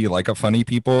comedy, like a Funny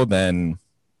People, then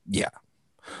yeah.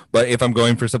 But if I'm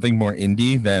going for something more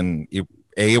indie, then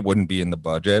it wouldn't be in the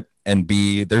budget, and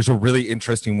B, there's a really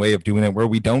interesting way of doing it where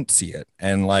we don't see it,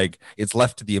 and like it's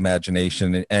left to the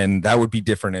imagination, and that would be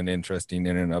different and interesting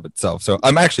in and of itself. So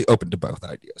I'm actually open to both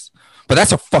ideas. But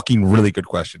that's a fucking really good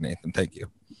question, Nathan. Thank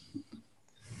you.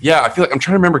 Yeah, I feel like I'm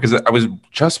trying to remember because I was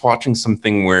just watching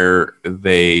something where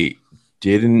they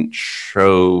didn't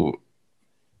show.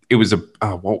 It was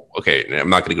okay. I'm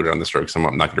not going to go down this road because I'm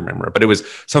not going to remember it. But it was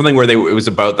something where it was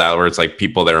about that, where it's like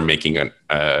people that are making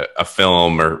a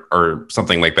film or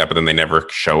something like that, but then they never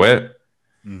show it.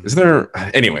 Mm-hmm. Is there,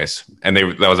 anyways? And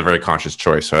that was a very conscious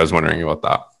choice. So I was wondering about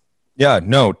that. Yeah,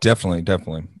 no, definitely.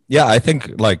 Yeah, I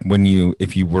think like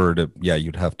if you were to,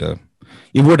 you'd have to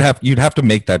you'd have to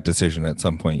make that decision at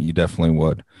some point. You definitely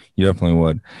would.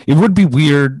 It would be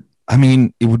weird. I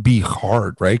mean, it would be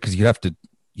hard, right? Because you'd have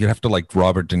to like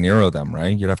Robert De Niro them,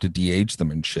 right? You'd have to de-age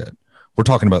them and shit. We're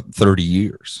talking about 30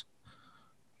 years.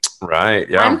 Right.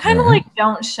 Yeah. I'm kind of like,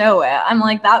 don't show it. I'm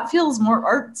like, that feels more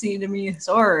artsy to me.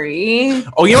 Sorry.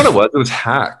 Oh, you know what it was? It was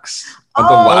Hacks. Of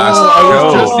the Oh, last I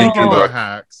was show. just thinking about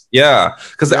Hacks. Yeah,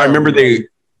 because I remember Yeah. they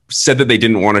said that they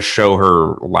didn't want to show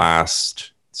her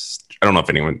last. I don't know if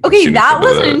anyone. Okay, seen that it,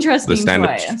 was but an interesting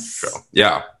stand-up choice. show.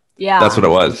 Yeah, Yeah. that's what it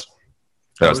was.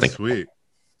 That I was was thinking. sweet.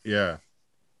 Yeah.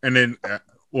 And then,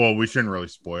 well, we shouldn't really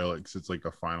spoil it because it's like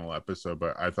the final episode,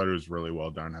 but I thought it was really well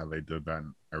done how they did that.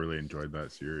 And I really enjoyed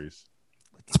that series.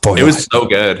 It was so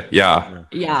good. Yeah.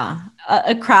 Yeah.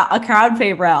 A crowd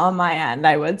favorite on my end,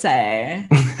 I would say.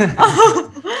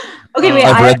 Okay, wait.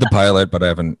 I've read the pilot, but I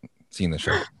haven't seen the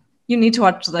show. You need to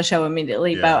watch the show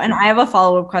immediately, Yeah. Bo. And I have a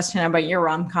follow-up question about your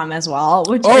rom-com as well.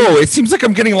 Which Oh, it seems like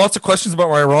I'm getting lots of questions about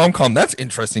my rom-com. That's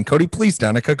interesting. Cody, please,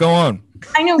 Danica, go on.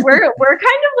 I know we're kind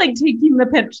of like taking the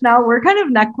pitch now. We're kind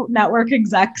of network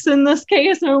execs in this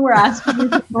case, and we're asking you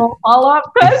follow-up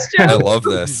I questions. love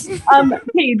this.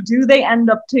 Hey, do they end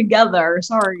up together?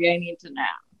 Sorry, I need to know.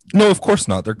 No, of course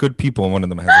not. They're good people, and one of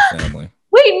them has a family.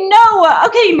 Wait, no.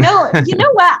 Okay, no. You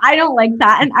know what? I don't like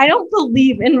that. And I don't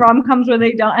believe in rom-coms where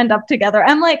they don't end up together.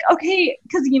 I'm like, okay,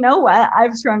 because you know what? I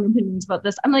have strong opinions about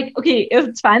this. I'm like, okay, if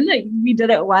it's fine that we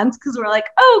did it once because we're like,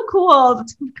 oh, cool.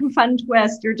 That's a fun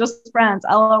twist. You're just friends.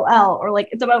 LOL. Or like,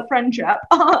 it's about friendship.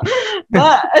 But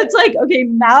it's like, okay,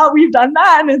 now we've done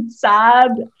that and it's sad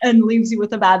and leaves you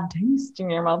with a bad taste in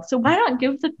your mouth. So why not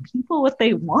give the people what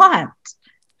they want?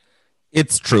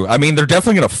 It's true. I mean, they're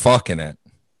definitely gonna fuck in it.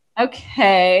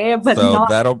 Okay, but So not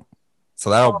that'll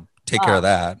take care of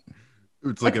that.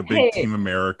 It's like a Okay. big Team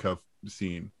America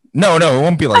scene. No, it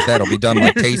won't be like that. It'll be done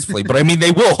like tastefully. But I mean,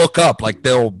 they will hook up. Like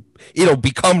it'll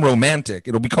become romantic.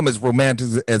 It'll become as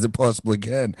romantic as it possibly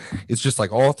can. It's just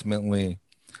like ultimately,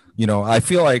 I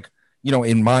feel like,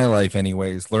 in my life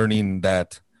anyways, learning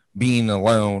that being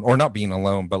alone or not being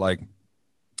alone, but like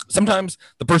sometimes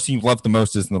the person you love the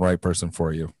most isn't the right person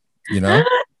for you,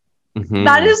 Mhm.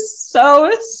 That is so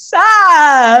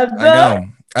sad.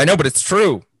 I know, but it's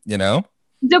true,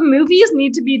 The movies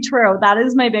need to be true. That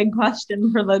is my big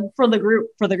question for the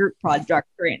group project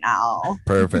right now.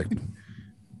 Perfect.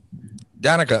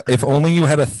 Danica, if only you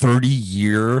had a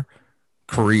 30-year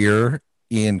career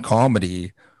in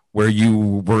comedy where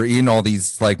you were in all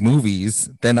these like movies,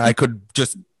 then we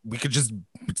could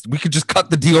just cut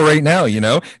the deal right now.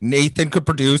 Nathan could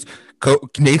produce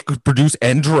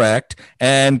and direct,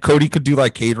 and Cody could do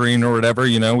like catering or whatever.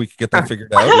 We could get that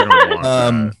figured out. You don't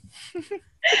want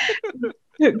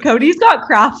that. Cody's got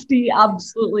Crafty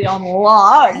absolutely on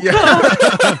lock.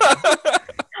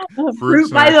 Fruit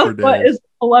Fruits by not the for foot days. is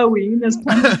Halloween is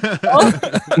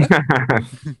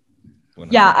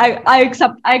yeah. I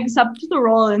accept the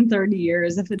role in 30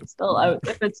 years if it's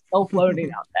still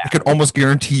floating out I there. could almost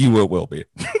guarantee you it will be.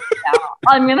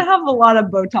 I'm gonna have a lot of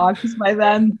Botox by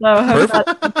then, so I hope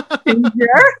that's in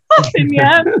your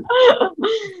opinion.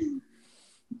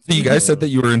 So you guys said that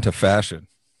you were into fashion.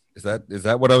 Is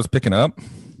that what I was picking up?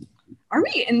 Are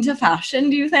we into fashion,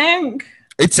 do you think?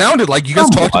 It sounded like you guys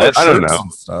talked about I don't shirts know.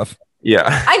 and stuff.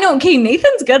 Yeah. I know. Okay,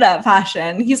 Nathan's good at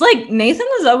fashion. Nathan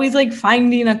is always like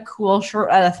finding a cool shirt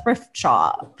at a thrift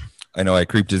shop. I know I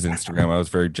creeped his Instagram. I was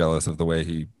very jealous of the way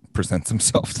he presents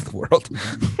himself to the world.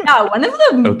 Yeah, one of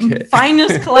the Okay.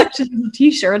 finest collections of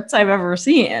t-shirts I've ever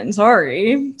seen.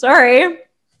 Sorry.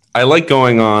 I like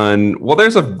going on. Well,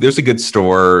 there's a good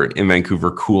store in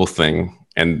Vancouver, Cool Thing,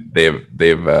 and they've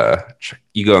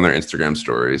you go on their Instagram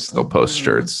stories. They'll post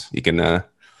shirts. You can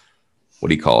what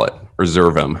do you call it?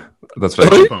 Reserve them. That's what.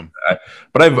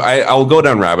 But I'll go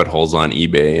down rabbit holes on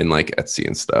eBay and like Etsy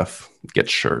and stuff. Get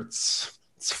shirts.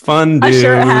 It's fun, dude. A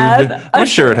shirt head. I'm a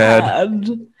shirt head.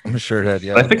 I'm a shirt head,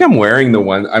 yeah. I think I'm wearing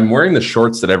the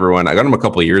shorts that everyone. I got them a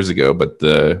couple of years ago, but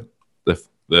the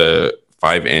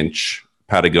 5-inch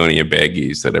Patagonia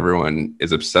baggies that everyone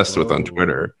is obsessed with on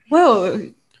Twitter.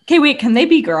 Whoa. Okay, wait. Can they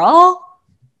be girl?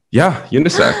 Yeah,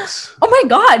 unisex. Oh my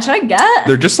god, should I get?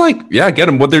 They're just like, yeah, get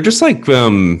them. Well, they're just like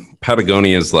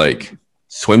Patagonia's like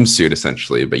swimsuit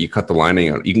essentially, but you cut the lining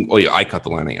out. I cut the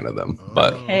lining out of them,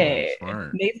 but Hey,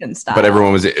 smart. Nathan style. but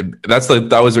everyone was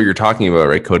that was what you're talking about,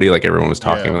 right, Cody? Like everyone was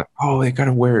talking Yeah. about, oh,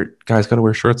 guys gotta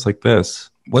wear shirts like this.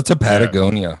 What's a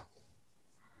Patagonia?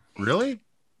 Really?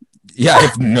 Yeah, I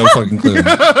have no fucking clue.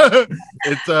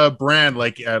 It's a brand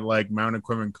like at like Mountain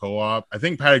Equipment Co-op. I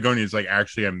think Patagonia is like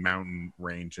actually a mountain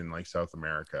range in like South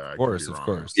America. Of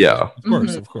course. Yeah.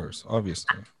 Of course,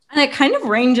 obviously. And it kind of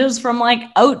ranges from like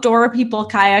outdoor people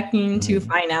kayaking to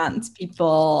finance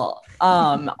people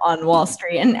on Wall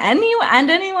Street and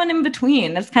anyone in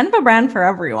between. It's kind of a brand for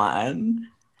everyone.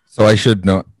 So I should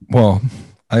know. Well,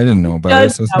 I didn't know about it,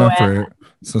 so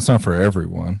it's not for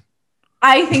everyone.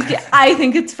 I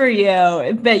think it's for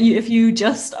you, but if you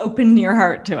just open your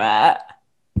heart to it.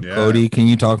 Yeah. Cody, can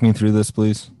you talk me through this,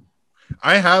 please?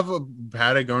 I have a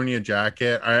Patagonia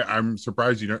jacket. I'm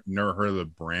surprised you never heard of the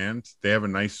brand. They have a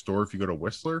nice store if you go to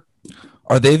Whistler.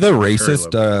 Are they the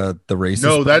racist? The racist?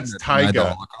 No, that's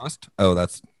Taiga. Oh,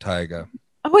 that's Taiga.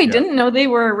 Oh, wait, didn't know they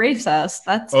were racist.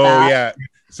 That's yeah.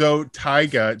 So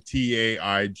Taiga,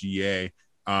 Taiga,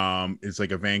 is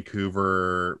like a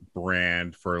Vancouver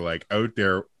brand for like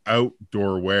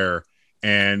outdoor wear,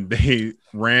 and they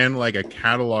ran like a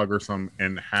catalog or something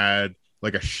and had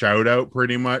like a shout out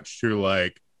pretty much to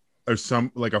like a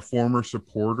former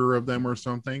supporter of them or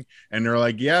something, and they're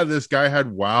like, yeah, this guy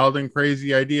had wild and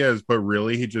crazy ideas, but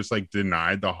really he just like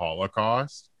denied the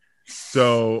Holocaust.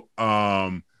 So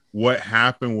what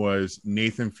happened was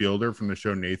Nathan Fielder from the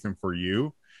show Nathan For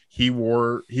You,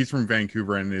 he's from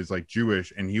Vancouver and is like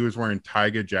Jewish, and he was wearing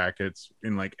Taiga jackets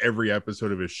in like every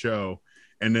episode of his show,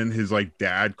 and then his like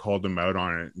dad called him out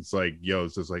on it. It's like, yo,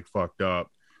 this is like fucked up.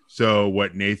 So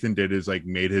what Nathan did is like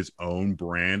made his own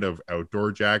brand of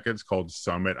outdoor jackets called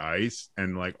Summit Ice,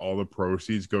 and like all the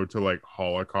proceeds go to like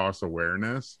Holocaust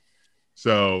awareness.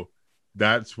 So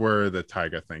that's where the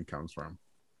Taiga thing comes from.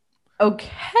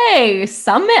 Okay,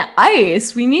 Summit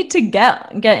Ice. We need to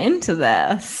get into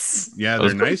this. Yeah,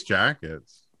 they're nice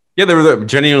jackets. Yeah, they were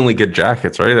genuinely good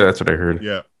jackets, right? That's what I heard.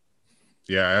 Yeah,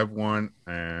 I have one,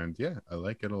 and yeah, I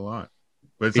like it a lot.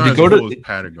 But it's not as cool as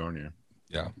Patagonia.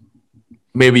 Yeah.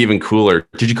 Maybe even cooler.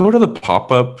 Did you go to the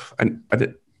pop-up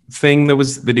thing you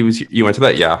went to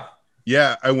that?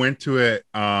 Yeah, I went to it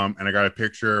and I got a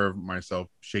picture of myself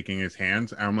shaking his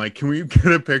hands. And I'm like, can we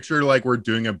get a picture like we're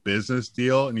doing a business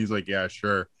deal? And he's like, yeah,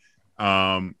 sure.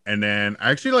 And then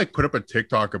I actually like put up a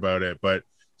TikTok about it, but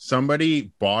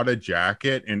somebody bought a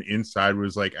jacket and inside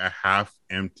was like a half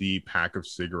empty pack of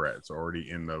cigarettes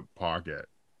already in the pocket.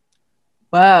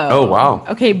 Whoa. Oh, wow.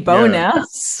 Okay,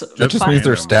 bonus. That just means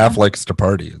their staff likes to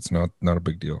party. It's not a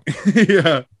big deal.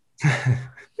 Yeah.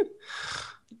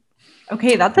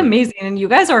 Okay, that's amazing. And you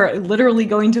guys are literally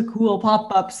going to cool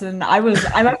pop-ups. And I'm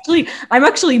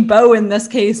actually Bo in this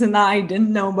case, in that I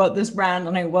didn't know about this brand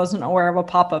and I wasn't aware of a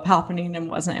pop-up happening and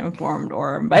wasn't informed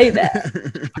or invited.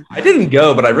 I didn't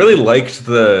go, but I really liked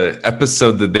the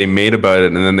episode that they made about it,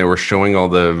 and then they were showing all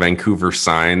the Vancouver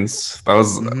signs. That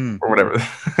was or whatever.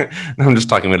 I'm just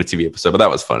talking about a TV episode, but that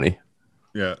was funny.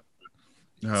 Yeah.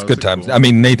 No, it's good times. Cool. I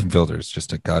mean, Nathan Fielder is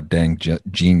just a goddamn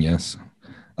genius.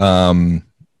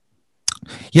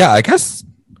 Yeah, I guess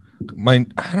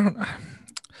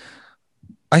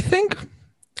I think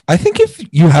if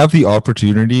you have the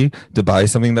opportunity to buy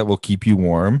something that will keep you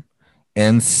warm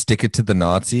and stick it to the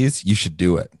Nazis, you should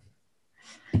do it.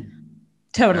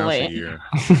 Totally.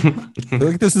 I feel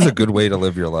like this is a good way to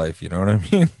live your life. You know what I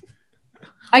mean?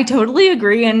 I totally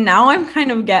agree. And now I'm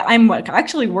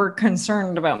actually more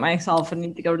concerned about myself and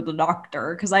need to go to the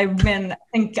doctor because I've been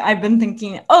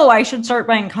thinking, oh, I should start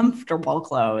buying comfortable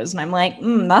clothes. And I'm like,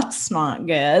 that's not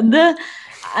good.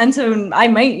 And so I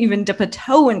might even dip a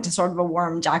toe into sort of a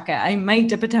warm jacket. I might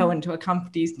dip a toe into a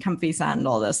comfy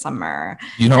sandal this summer.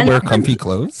 You don't wear comfy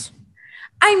clothes?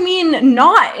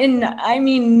 Not.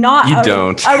 You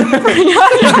don't.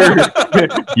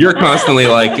 You're constantly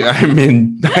like, I'm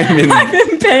in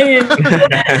pain.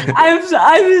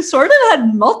 I've sort of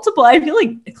had multiple, I feel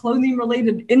like, clothing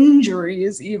related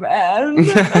injuries even.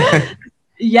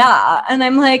 Yeah. And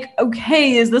I'm like,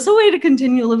 okay, is this a way to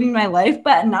continue living my life?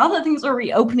 But now that things are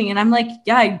reopening and I'm like,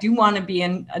 yeah, I do want to be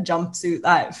in a jumpsuit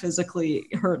that physically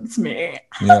hurts me.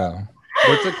 Yeah.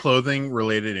 What's a clothing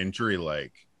related injury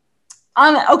like?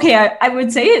 Okay, I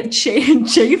would say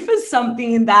chafe is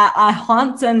something that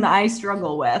haunts and I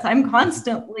struggle with. I'm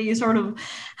constantly sort of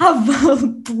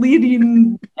have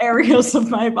bleeding areas of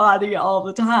my body all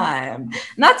the time.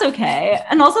 And that's okay.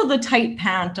 And also the tight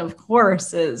pant, of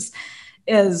course, is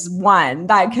one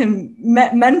that can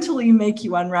mentally make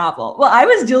you unravel. Well, I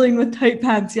was dealing with tight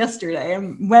pants yesterday,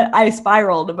 and when I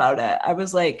spiraled about it, I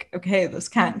was like, okay, this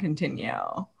can't continue.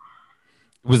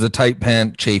 Was a tight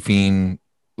pant chafing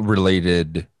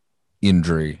related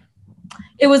injury?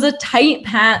 It was a tight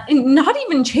pant, not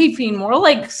even chafing, more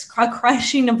like a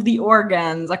crushing of the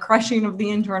organs, a crushing of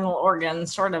the internal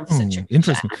organs sort of situation.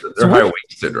 Interesting. They're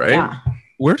high-waisted, right? Yeah.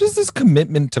 Where does this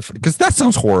commitment to, because that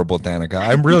sounds horrible, Danica.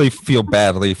 I really feel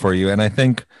badly for you, and I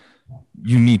think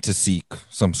you need to seek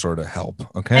some sort of help.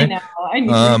 Okay. I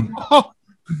know.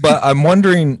 But I'm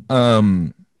wondering,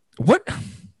 where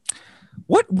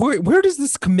does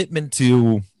this commitment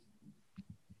to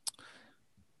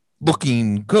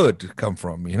looking good come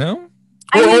from? You know,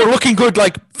 or looking good,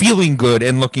 like feeling good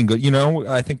and looking good. You know,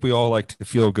 I think we all like to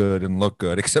feel good and look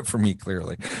good, except for me,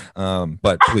 clearly.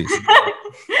 But please.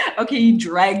 Okay, he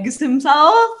drags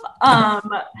himself.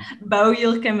 Bo, you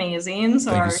look amazing.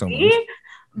 Sorry. Thank you so much.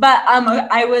 But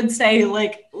I would say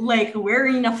like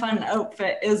wearing a fun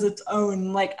outfit is its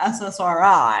own like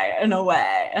SSRI in a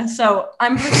way. So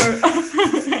I'm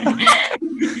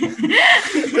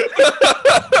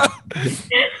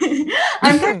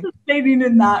I'm participating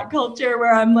in that culture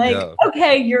where I'm like,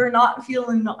 okay, you're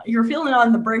feeling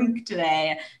on the brink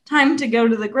today. Time to go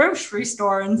to the grocery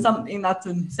store and something that's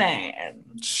insane.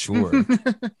 Sure.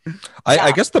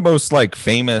 I guess the most like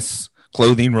famous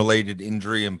clothing related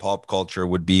injury in pop culture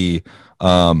would be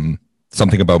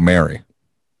something about Mary.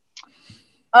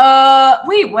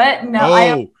 Wait, what? No,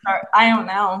 I don't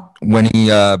know. When he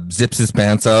zips his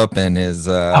pants up and his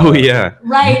right.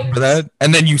 That?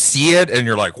 And then you see it and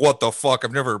you're like, what the fuck?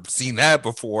 I've never seen that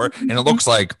before. And it looks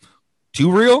like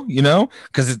too real, you know?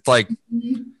 Because it's like,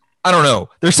 I don't know.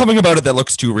 There's something about it that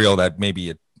looks too real that maybe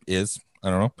it is. I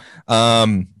don't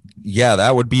know. Yeah,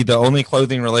 that would be the only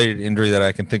clothing related injury that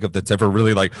I can think of that's ever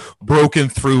really like broken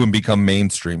through and become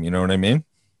mainstream. You know what I mean?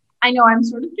 I know I'm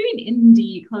sort of doing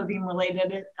indie clothing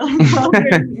related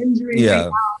injuries right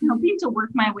now. I'm hoping to work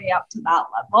my way up to that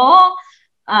level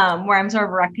where I'm sort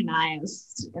of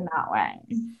recognized in that way.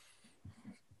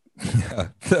 Yeah,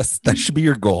 that should be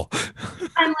your goal.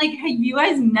 I'm like, hey, you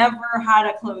guys never had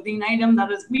a clothing item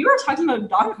that is, we were talking about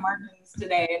Doc Martens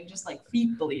today and just like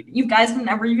feet bleeding. You guys have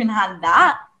never even had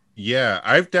that? Yeah,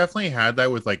 I've definitely had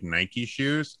that with like Nike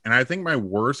shoes. And I think my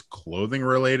worst clothing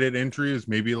related injury is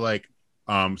maybe like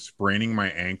spraining my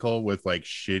ankle with like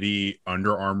shitty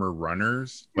Under Armour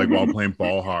runners, like while playing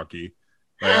ball hockey.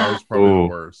 Like, that was probably the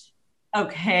worst.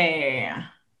 Okay.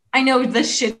 I know the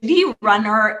shitty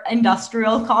runner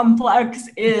industrial complex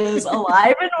is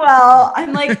alive and well.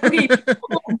 I'm like, okay,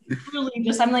 really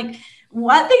just, I'm like,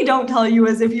 what they don't tell you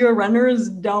is if your runners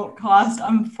don't cost,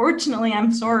 unfortunately,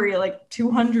 I'm sorry, like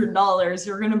 $200,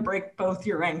 you're going to break both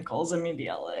your ankles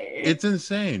immediately. It's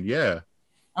insane. Yeah.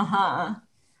 Uh-huh.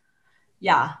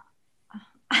 Yeah.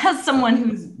 As someone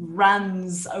who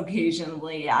runs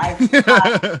occasionally, I've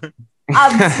got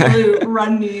absolute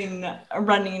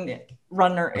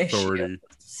runner issues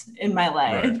in my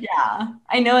life. Right. Yeah.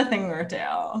 I know a thing or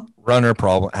two. Runner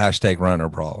problem. Hashtag runner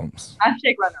problems.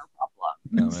 Hashtag runner problem.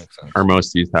 That makes sense. Our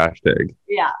most used hashtag.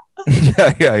 Yeah.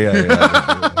 Yeah.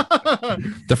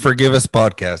 The Forgive Us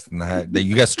podcast and that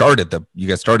you guys started the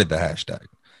hashtag.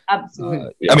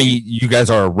 Absolutely. I mean, you guys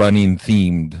are a running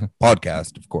themed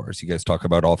podcast, of course. You guys talk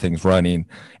about all things running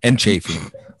and chafing.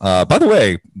 By the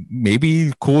way,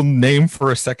 maybe cool name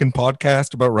for a second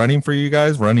podcast about running for you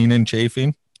guys, running and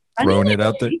chafing. Throwing it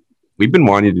out there. We've been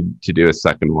wanting to do a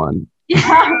second one.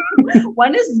 Yeah.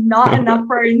 One is not enough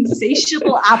for our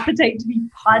insatiable appetite to be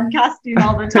podcasting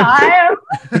all the time.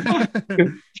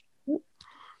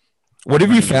 What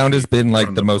have you found has been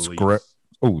like the most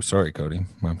Oh, sorry, Cody.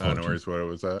 My apologies. No worries. What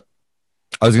was that?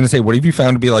 I was going to say, what have you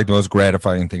found to be like the most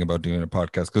gratifying thing about doing a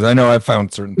podcast? Because I know I've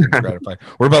found certain things gratifying.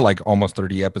 We're about like almost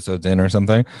 30 episodes in or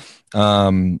something.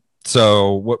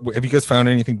 So what have you guys found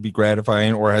anything to be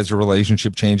gratifying, or has your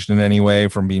relationship changed in any way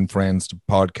from being friends to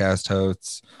podcast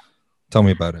hosts? Tell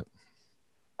me about it.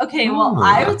 Okay, well,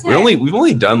 I would say we've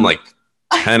only done like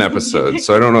 10 episodes,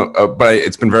 so I don't know, but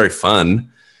it's been very fun.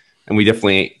 And we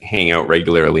definitely hang out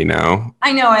regularly now.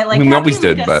 I know. I like we having always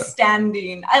did, like but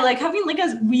standing. I like having like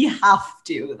we have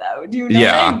to though. Do you know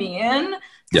what I mean?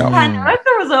 Yeah. I know if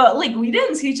there was we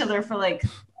didn't see each other for like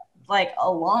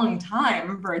a long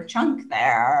time for a chunk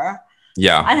there.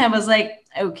 Yeah. And I was like,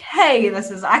 okay, this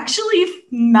is actually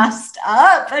messed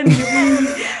up, and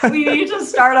we need to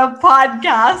start a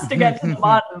podcast to get to the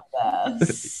bottom of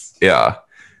this. Yeah.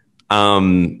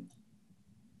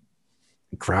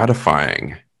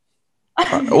 Gratifying.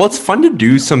 Well, it's fun to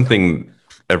do something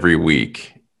every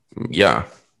week. Yeah.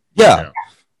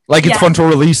 Like it's fun to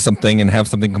release something and have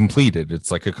something completed. It's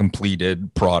like a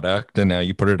completed product, and now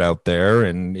you put it out there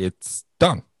and it's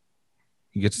done.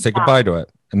 You get to say goodbye to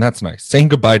it, and that's nice. Saying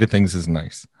goodbye to things is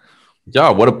nice.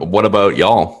 Yeah. What about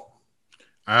y'all?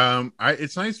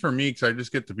 It's nice for me because I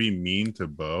just get to be mean to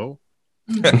Bo.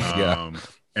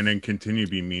 And then continue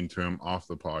to be mean to him off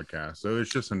the podcast. So it's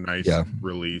just a nice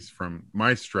release from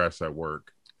my stress at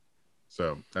work.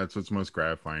 So that's what's most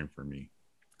gratifying for me.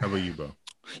 How about you, Bo?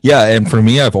 Yeah, and for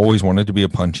me, I've always wanted to be a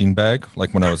punching bag.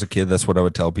 Like when I was a kid, that's what I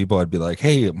would tell people. I'd be like,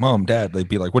 hey, mom, dad. They'd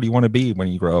be like, what do you want to be when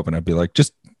you grow up? And I'd be like,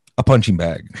 just a punching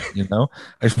bag, you know?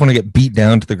 I just want to get beat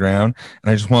down to the ground,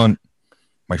 and I just want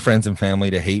my friends and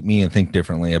family to hate me and think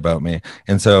differently about me.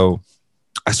 And so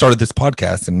I started this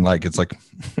podcast, and like, it's like,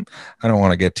 I don't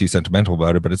want to get too sentimental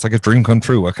about it, but it's like a dream come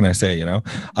true. What can I say, you know?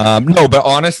 No, but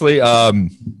honestly,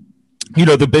 you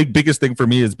know, the biggest thing for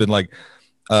me has been like,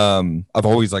 I've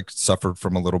always like suffered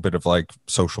from a little bit of like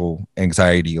social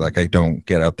anxiety. Like I don't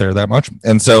get out there that much.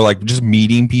 And so like just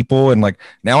meeting people, and like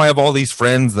now I have all these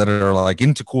friends that are like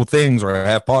into cool things, or I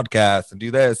have podcasts and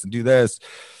do this and do this.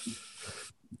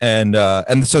 And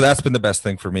so that's been the best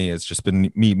thing for me. It's just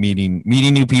been me meeting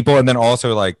new people. And then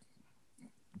also like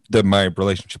my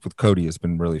relationship with Cody has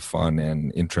been really fun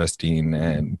and interesting,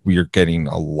 and we are getting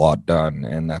a lot done,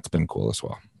 and that's been cool as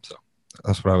well. So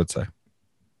that's what I would say.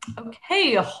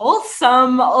 Okay,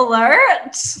 wholesome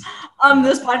alert.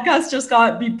 This podcast just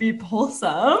got beep beep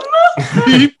wholesome.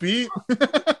 Beep beep.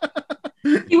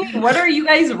 Wait, what are you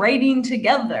guys writing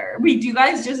together? Wait, do you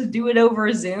guys just do it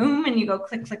over Zoom and you go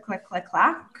click click click click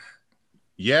clack?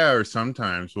 Yeah, or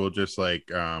sometimes we'll just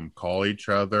like call each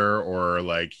other, or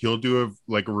like he'll do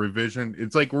a revision.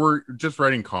 It's like we're just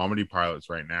writing comedy pilots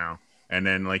right now. And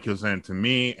then like he'll send it to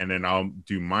me, and then I'll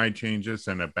do my changes,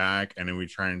 send it back, and then we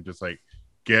try and just like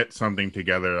get something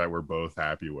together that we're both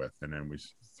happy with, and then we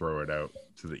throw it out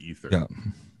to the ether. Yeah.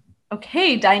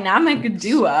 Okay, dynamic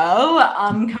duo.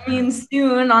 Coming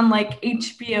soon on like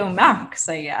HBO Max,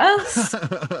 I guess.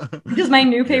 Which is my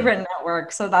new favorite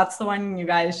network, so that's the one you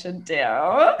guys should do.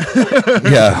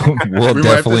 Yeah, we'll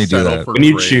definitely do that. When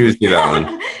you choose, do that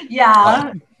one.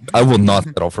 Yeah. I will not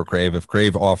settle for Crave. If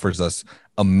Crave offers us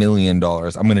 $1 million,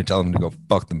 I'm going to tell them to go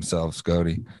fuck themselves,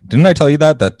 Cody. Didn't I tell you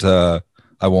that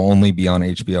I will only be on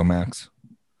HBO Max?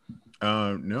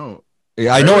 No.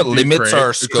 Yeah, I know it limits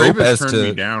our scope as turned to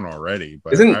me down already.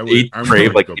 But Isn't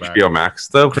Crave like HBO Max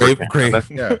though? Crave.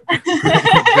 Yeah,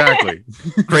 exactly.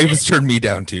 Crave has turned me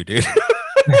down too, dude.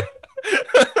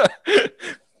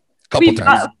 We've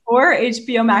got 4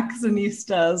 HBO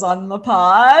Maxinistas on the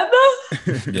pod.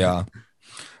 Yeah.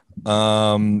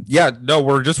 Yeah, no,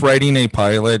 we're just writing a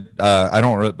pilot. I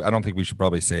don't think we should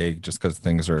probably say, just because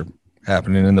things are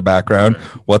happening in the background,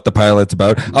 what the pilot's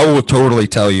about. I will totally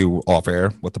tell you off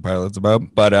air what the pilot's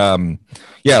about. But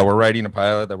yeah, we're writing a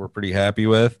pilot that we're pretty happy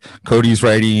with. Cody's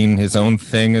writing his own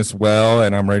thing as well,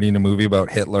 and I'm writing a movie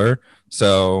about Hitler.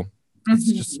 So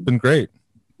it's just been great.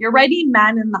 You're writing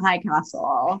Man in the High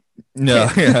Castle. No,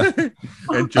 yeah.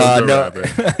 And Jojo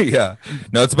Rabbit. Yeah.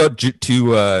 No, it's about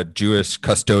two Jewish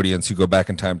custodians who go back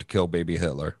in time to kill baby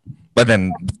Hitler. But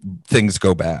then things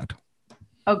go bad.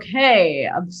 Okay,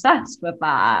 obsessed with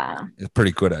that. It's a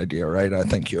pretty good idea, right?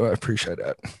 Thank you. I appreciate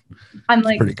it. I'm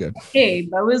like, pretty good. Hey,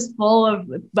 Bo is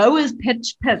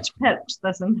pitch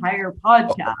this entire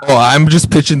podcast. Oh, I'm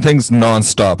just pitching things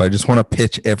nonstop. I just want to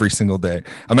pitch every single day.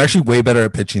 I'm actually way better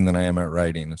at pitching than I am at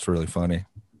writing. It's really funny.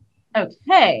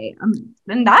 Okay,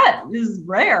 and that is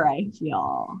rare, I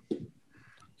feel.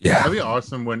 Yeah, that'd be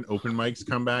awesome when open mics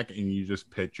come back and you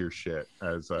just pitch your shit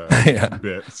as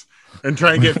bits and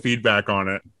try and get feedback on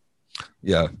it.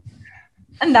 Yeah.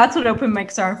 And that's what open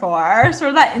mics are for. Sort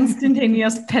of that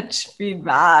instantaneous pitch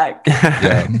feedback.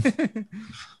 Yeah.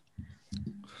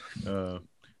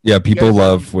 Yeah, people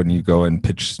love when you go and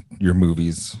pitch your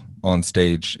movies on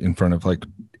stage in front of like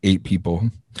 8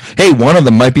 people. Hey, one of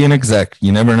them might be an exec.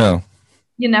 You never know.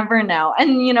 You never know.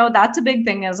 And, you know, that's a big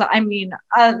thing is, I mean,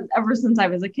 ever since I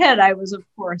was a kid, I was, of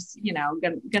course, you know,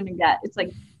 gonna get, it's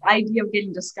like the idea of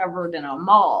getting discovered in a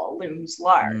mall looms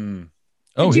large.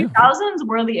 Oh, the 2000s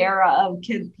were the era of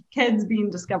kids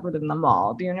being discovered in the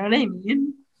mall. Do you know what I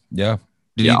mean? Yeah.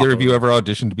 Did either of you ever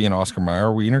audition to be an Oscar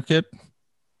Mayer Wiener kid?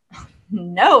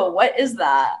 No. What is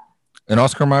that? An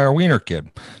Oscar Mayer Wiener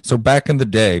kid. So back in the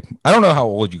day, I don't know how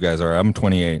old you guys are. I'm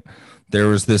 28. There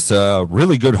was this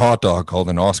really good hot dog called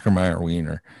an Oscar Mayer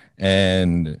Wiener.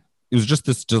 And it was just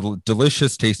this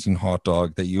delicious tasting hot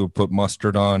dog that you would put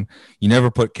mustard on. You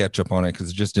never put ketchup on it because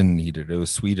it just didn't need it. It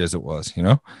was sweet as it was, you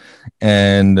know?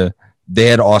 And they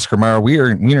had Oscar Mayer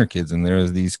Wiener kids. And there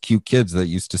was these cute kids that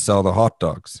used to sell the hot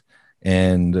dogs.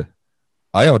 And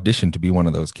I auditioned to be one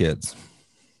of those kids.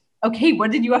 Okay,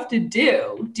 what did you have to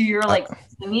do? Do your like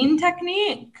singing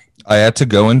technique? I had to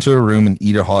go into a room and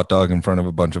eat a hot dog in front of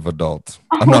a bunch of adults.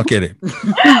 I'm not kidding.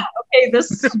 Okay,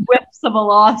 this whiffs of a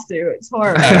lawsuit. It's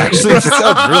horrible. Actually, it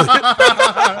sounds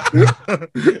really.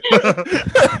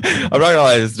 I'm not gonna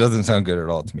lie, this doesn't sound good at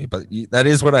all to me, but that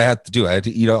is what I had to do. I had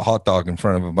to eat a hot dog in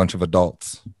front of a bunch of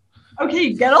adults.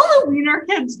 Okay, get all the Wiener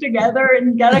kids together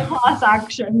and get a class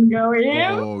action going.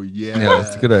 Oh yeah, yeah,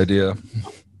 that's a good idea.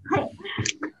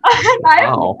 I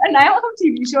don't have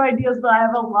TV show ideas, but I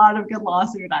have a lot of good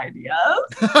lawsuit ideas.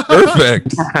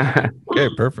 Perfect. Okay,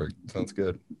 perfect. Sounds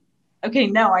good. Okay,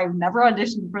 no, I've never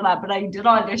auditioned for that, but I did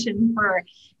audition for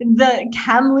the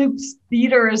Kamloops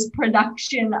Theatre's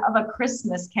production of A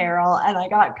Christmas Carol, and I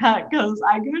got cut because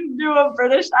I couldn't do a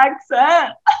British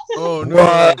accent. Oh no!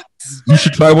 What? You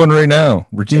should try one right now.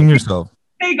 Redeem yourself.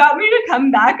 They got me to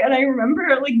come back, and I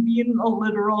remember like being a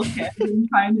literal kid and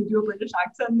trying to do a British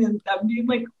accent, and them being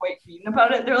like quite mean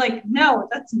about it. They're like, "No,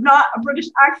 that's not a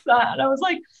British accent," and I was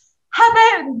like, "How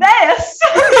about this?"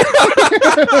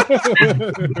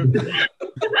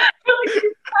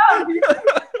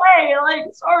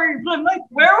 Sorry, but I'm like,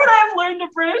 where would I have learned a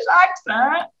British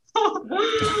accent?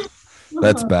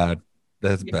 That's bad.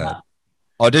 That's bad.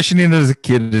 Auditioning as a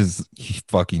kid is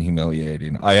fucking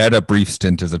humiliating. I had a brief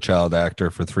stint as a child actor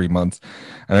for 3 months.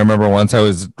 And I remember once I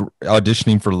was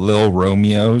auditioning for Lil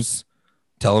Romeo's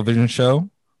television show,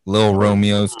 Lil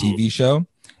Romeo's TV show.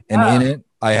 And in it,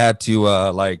 I had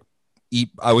to eat.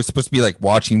 I was supposed to be like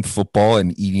watching football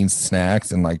and eating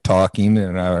snacks and like talking.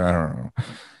 And I don't know.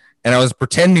 And I was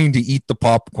pretending to eat the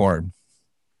popcorn,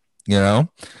 you know,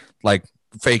 like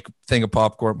fake thing of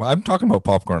popcorn. I'm talking about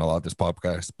popcorn a lot this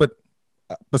podcast, but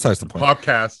besides the point.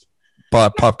 Popcast.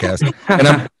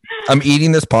 And I'm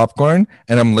eating this popcorn,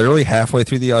 and I'm literally halfway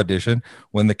through the audition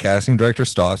when the casting director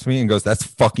stops me and goes, "That's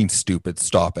fucking stupid.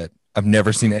 Stop it. I've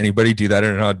never seen anybody do that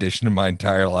in an audition in my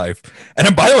entire life."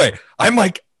 And by the way, I'm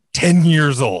like 10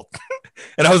 years old.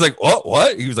 And I was like,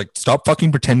 what? He was like, "Stop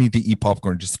fucking pretending to eat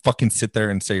popcorn. Just fucking sit there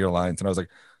and say your lines." And I was like,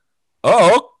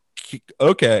 "Oh,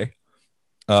 okay."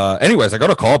 Anyways, I got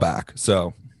a call back.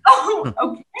 So. Oh,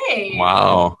 okay.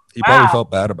 Wow. He probably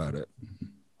felt bad about it.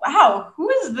 Wow. Who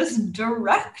is this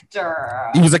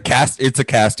director? He was it's a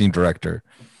casting director.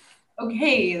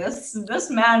 Okay,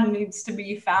 this man needs to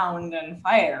be found and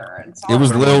fired. It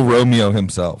was Lil Romeo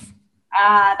himself.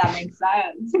 That makes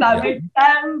sense. Makes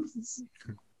sense.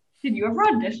 Did you ever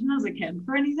audition as a kid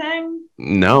for anything?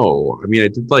 No, I mean I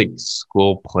did like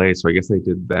school plays, so I guess I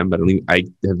did them, but I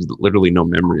have literally no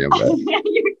memory of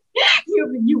it.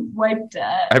 You wiped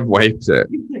it. I've wiped it.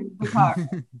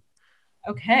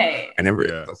 Okay. I never.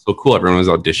 Yeah. That's so cool. Everyone was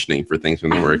auditioning for things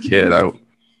when they were a kid.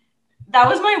 That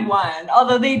was my one.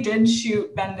 Although they did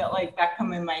shoot Bend It Like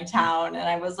Beckham in my town, and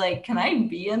I was like, "Can I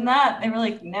be in that?" They were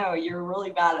like, "No, you're really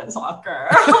bad at soccer."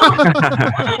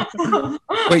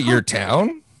 Wait, your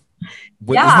town?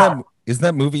 Wait, yeah. Isn't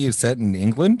that movie set in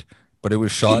England? But it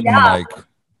was shot in like.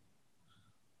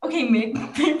 Okay, maybe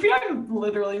I'm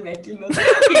literally making this.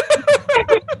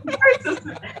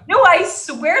 No, I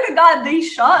swear to God, they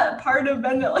shot part of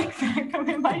Bend It Like Beckham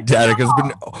in my town. Danica's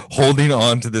been holding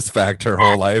on to this fact her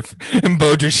whole life, and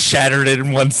Bo just shattered it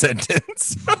in one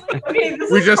sentence. Okay,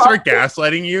 we just start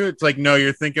gaslighting you. It's like, no,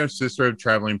 you're thinking of Sister of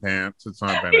Traveling Pants. It's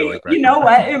not Bend It Like Beckham. You know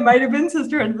what? It might have been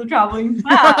Sisterhood of the Traveling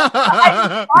Pants.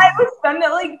 I was Bend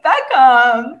It Like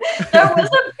Beckham. There was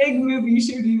a big movie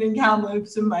shooting in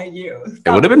Kamloops in my youth. It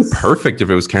would have been perfect if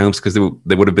it was Kamloops because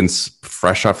they would have been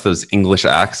fresh off those English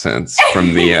accents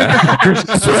from the.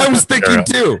 That's what I was thinking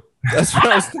too. That's what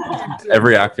I was thinking too.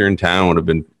 Every actor in town would have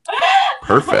been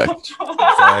perfect.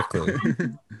 Exactly.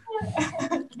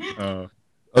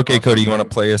 Okay, Cody, you want to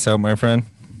play us out, my friend?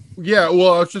 Yeah,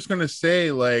 well, I was just gonna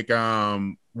say, like,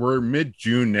 we're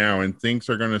mid-June now, and things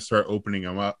are gonna start opening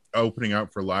up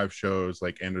for live shows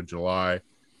like end of July.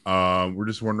 We're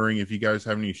just wondering if you guys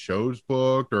have any shows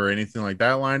booked or anything like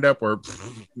that lined up, or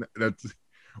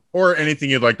anything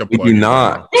you'd like to plug. We do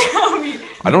not.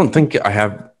 I don't think I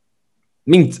have. I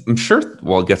mean, I'm sure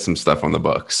we'll get some stuff on the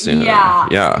books soon.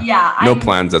 Yeah. No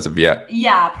plans as of yet.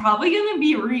 Yeah, probably going to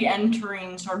be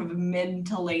re-entering sort of mid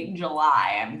to late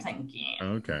July, I'm thinking.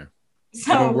 Okay.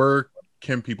 So where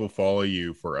can people follow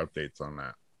you for updates on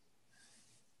that?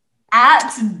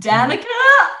 At Danica_TiVo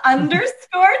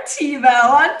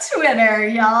on Twitter,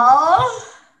 y'all.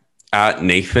 At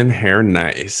Nathan Hair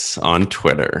Nice on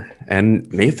Twitter.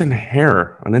 And Nathan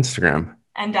Hair on Instagram.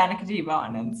 And Danica TiVo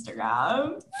on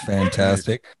Instagram.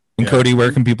 Fantastic. And Cody,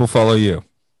 where can people follow you?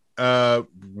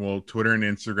 Well, Twitter and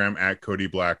Instagram at Cody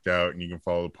Blacked Out, and you can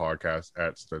follow the podcast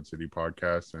at Stud City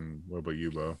Podcast. And what about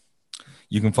you, Bo?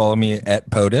 You can follow me at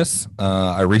POTUS.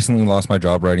 I recently lost my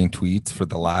job writing tweets for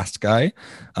The Last Guy,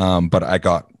 but I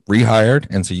got rehired,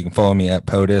 and so you can follow me at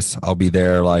POTUS. I'll be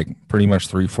there like pretty much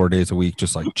 3-4 days a week,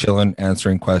 just like chilling,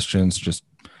 answering questions, just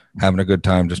having a good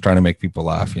time, just trying to make people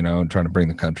laugh, and trying to bring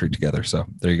the country together. So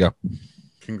there you go.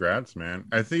 Congrats, man.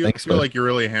 I feel like you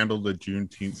really handled the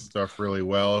Juneteenth stuff really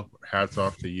well. Hats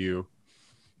off to you.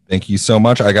 Thank you so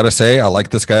much. I got to say, I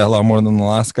like this guy a lot more than the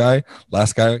last guy.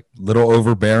 Last guy, little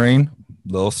overbearing,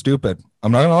 little stupid.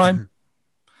 I'm not going to lie.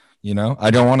 You know, I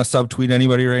don't want to subtweet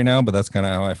anybody right now, but that's kind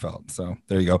of how I felt. So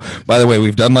there you go. By the way,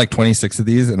 we've done like 26 of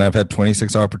these, and I've had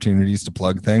 26 opportunities to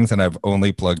plug things, and I've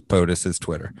only plugged POTUS's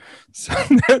Twitter. So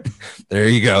there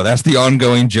you go. That's the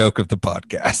ongoing joke of the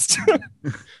podcast.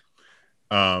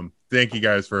 Thank you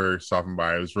guys for stopping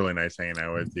by. It was really nice hanging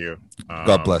out with you.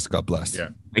 God bless. God bless. Yeah.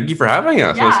 Thank you for having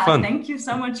us. It was fun. Thank you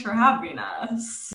so much for having us.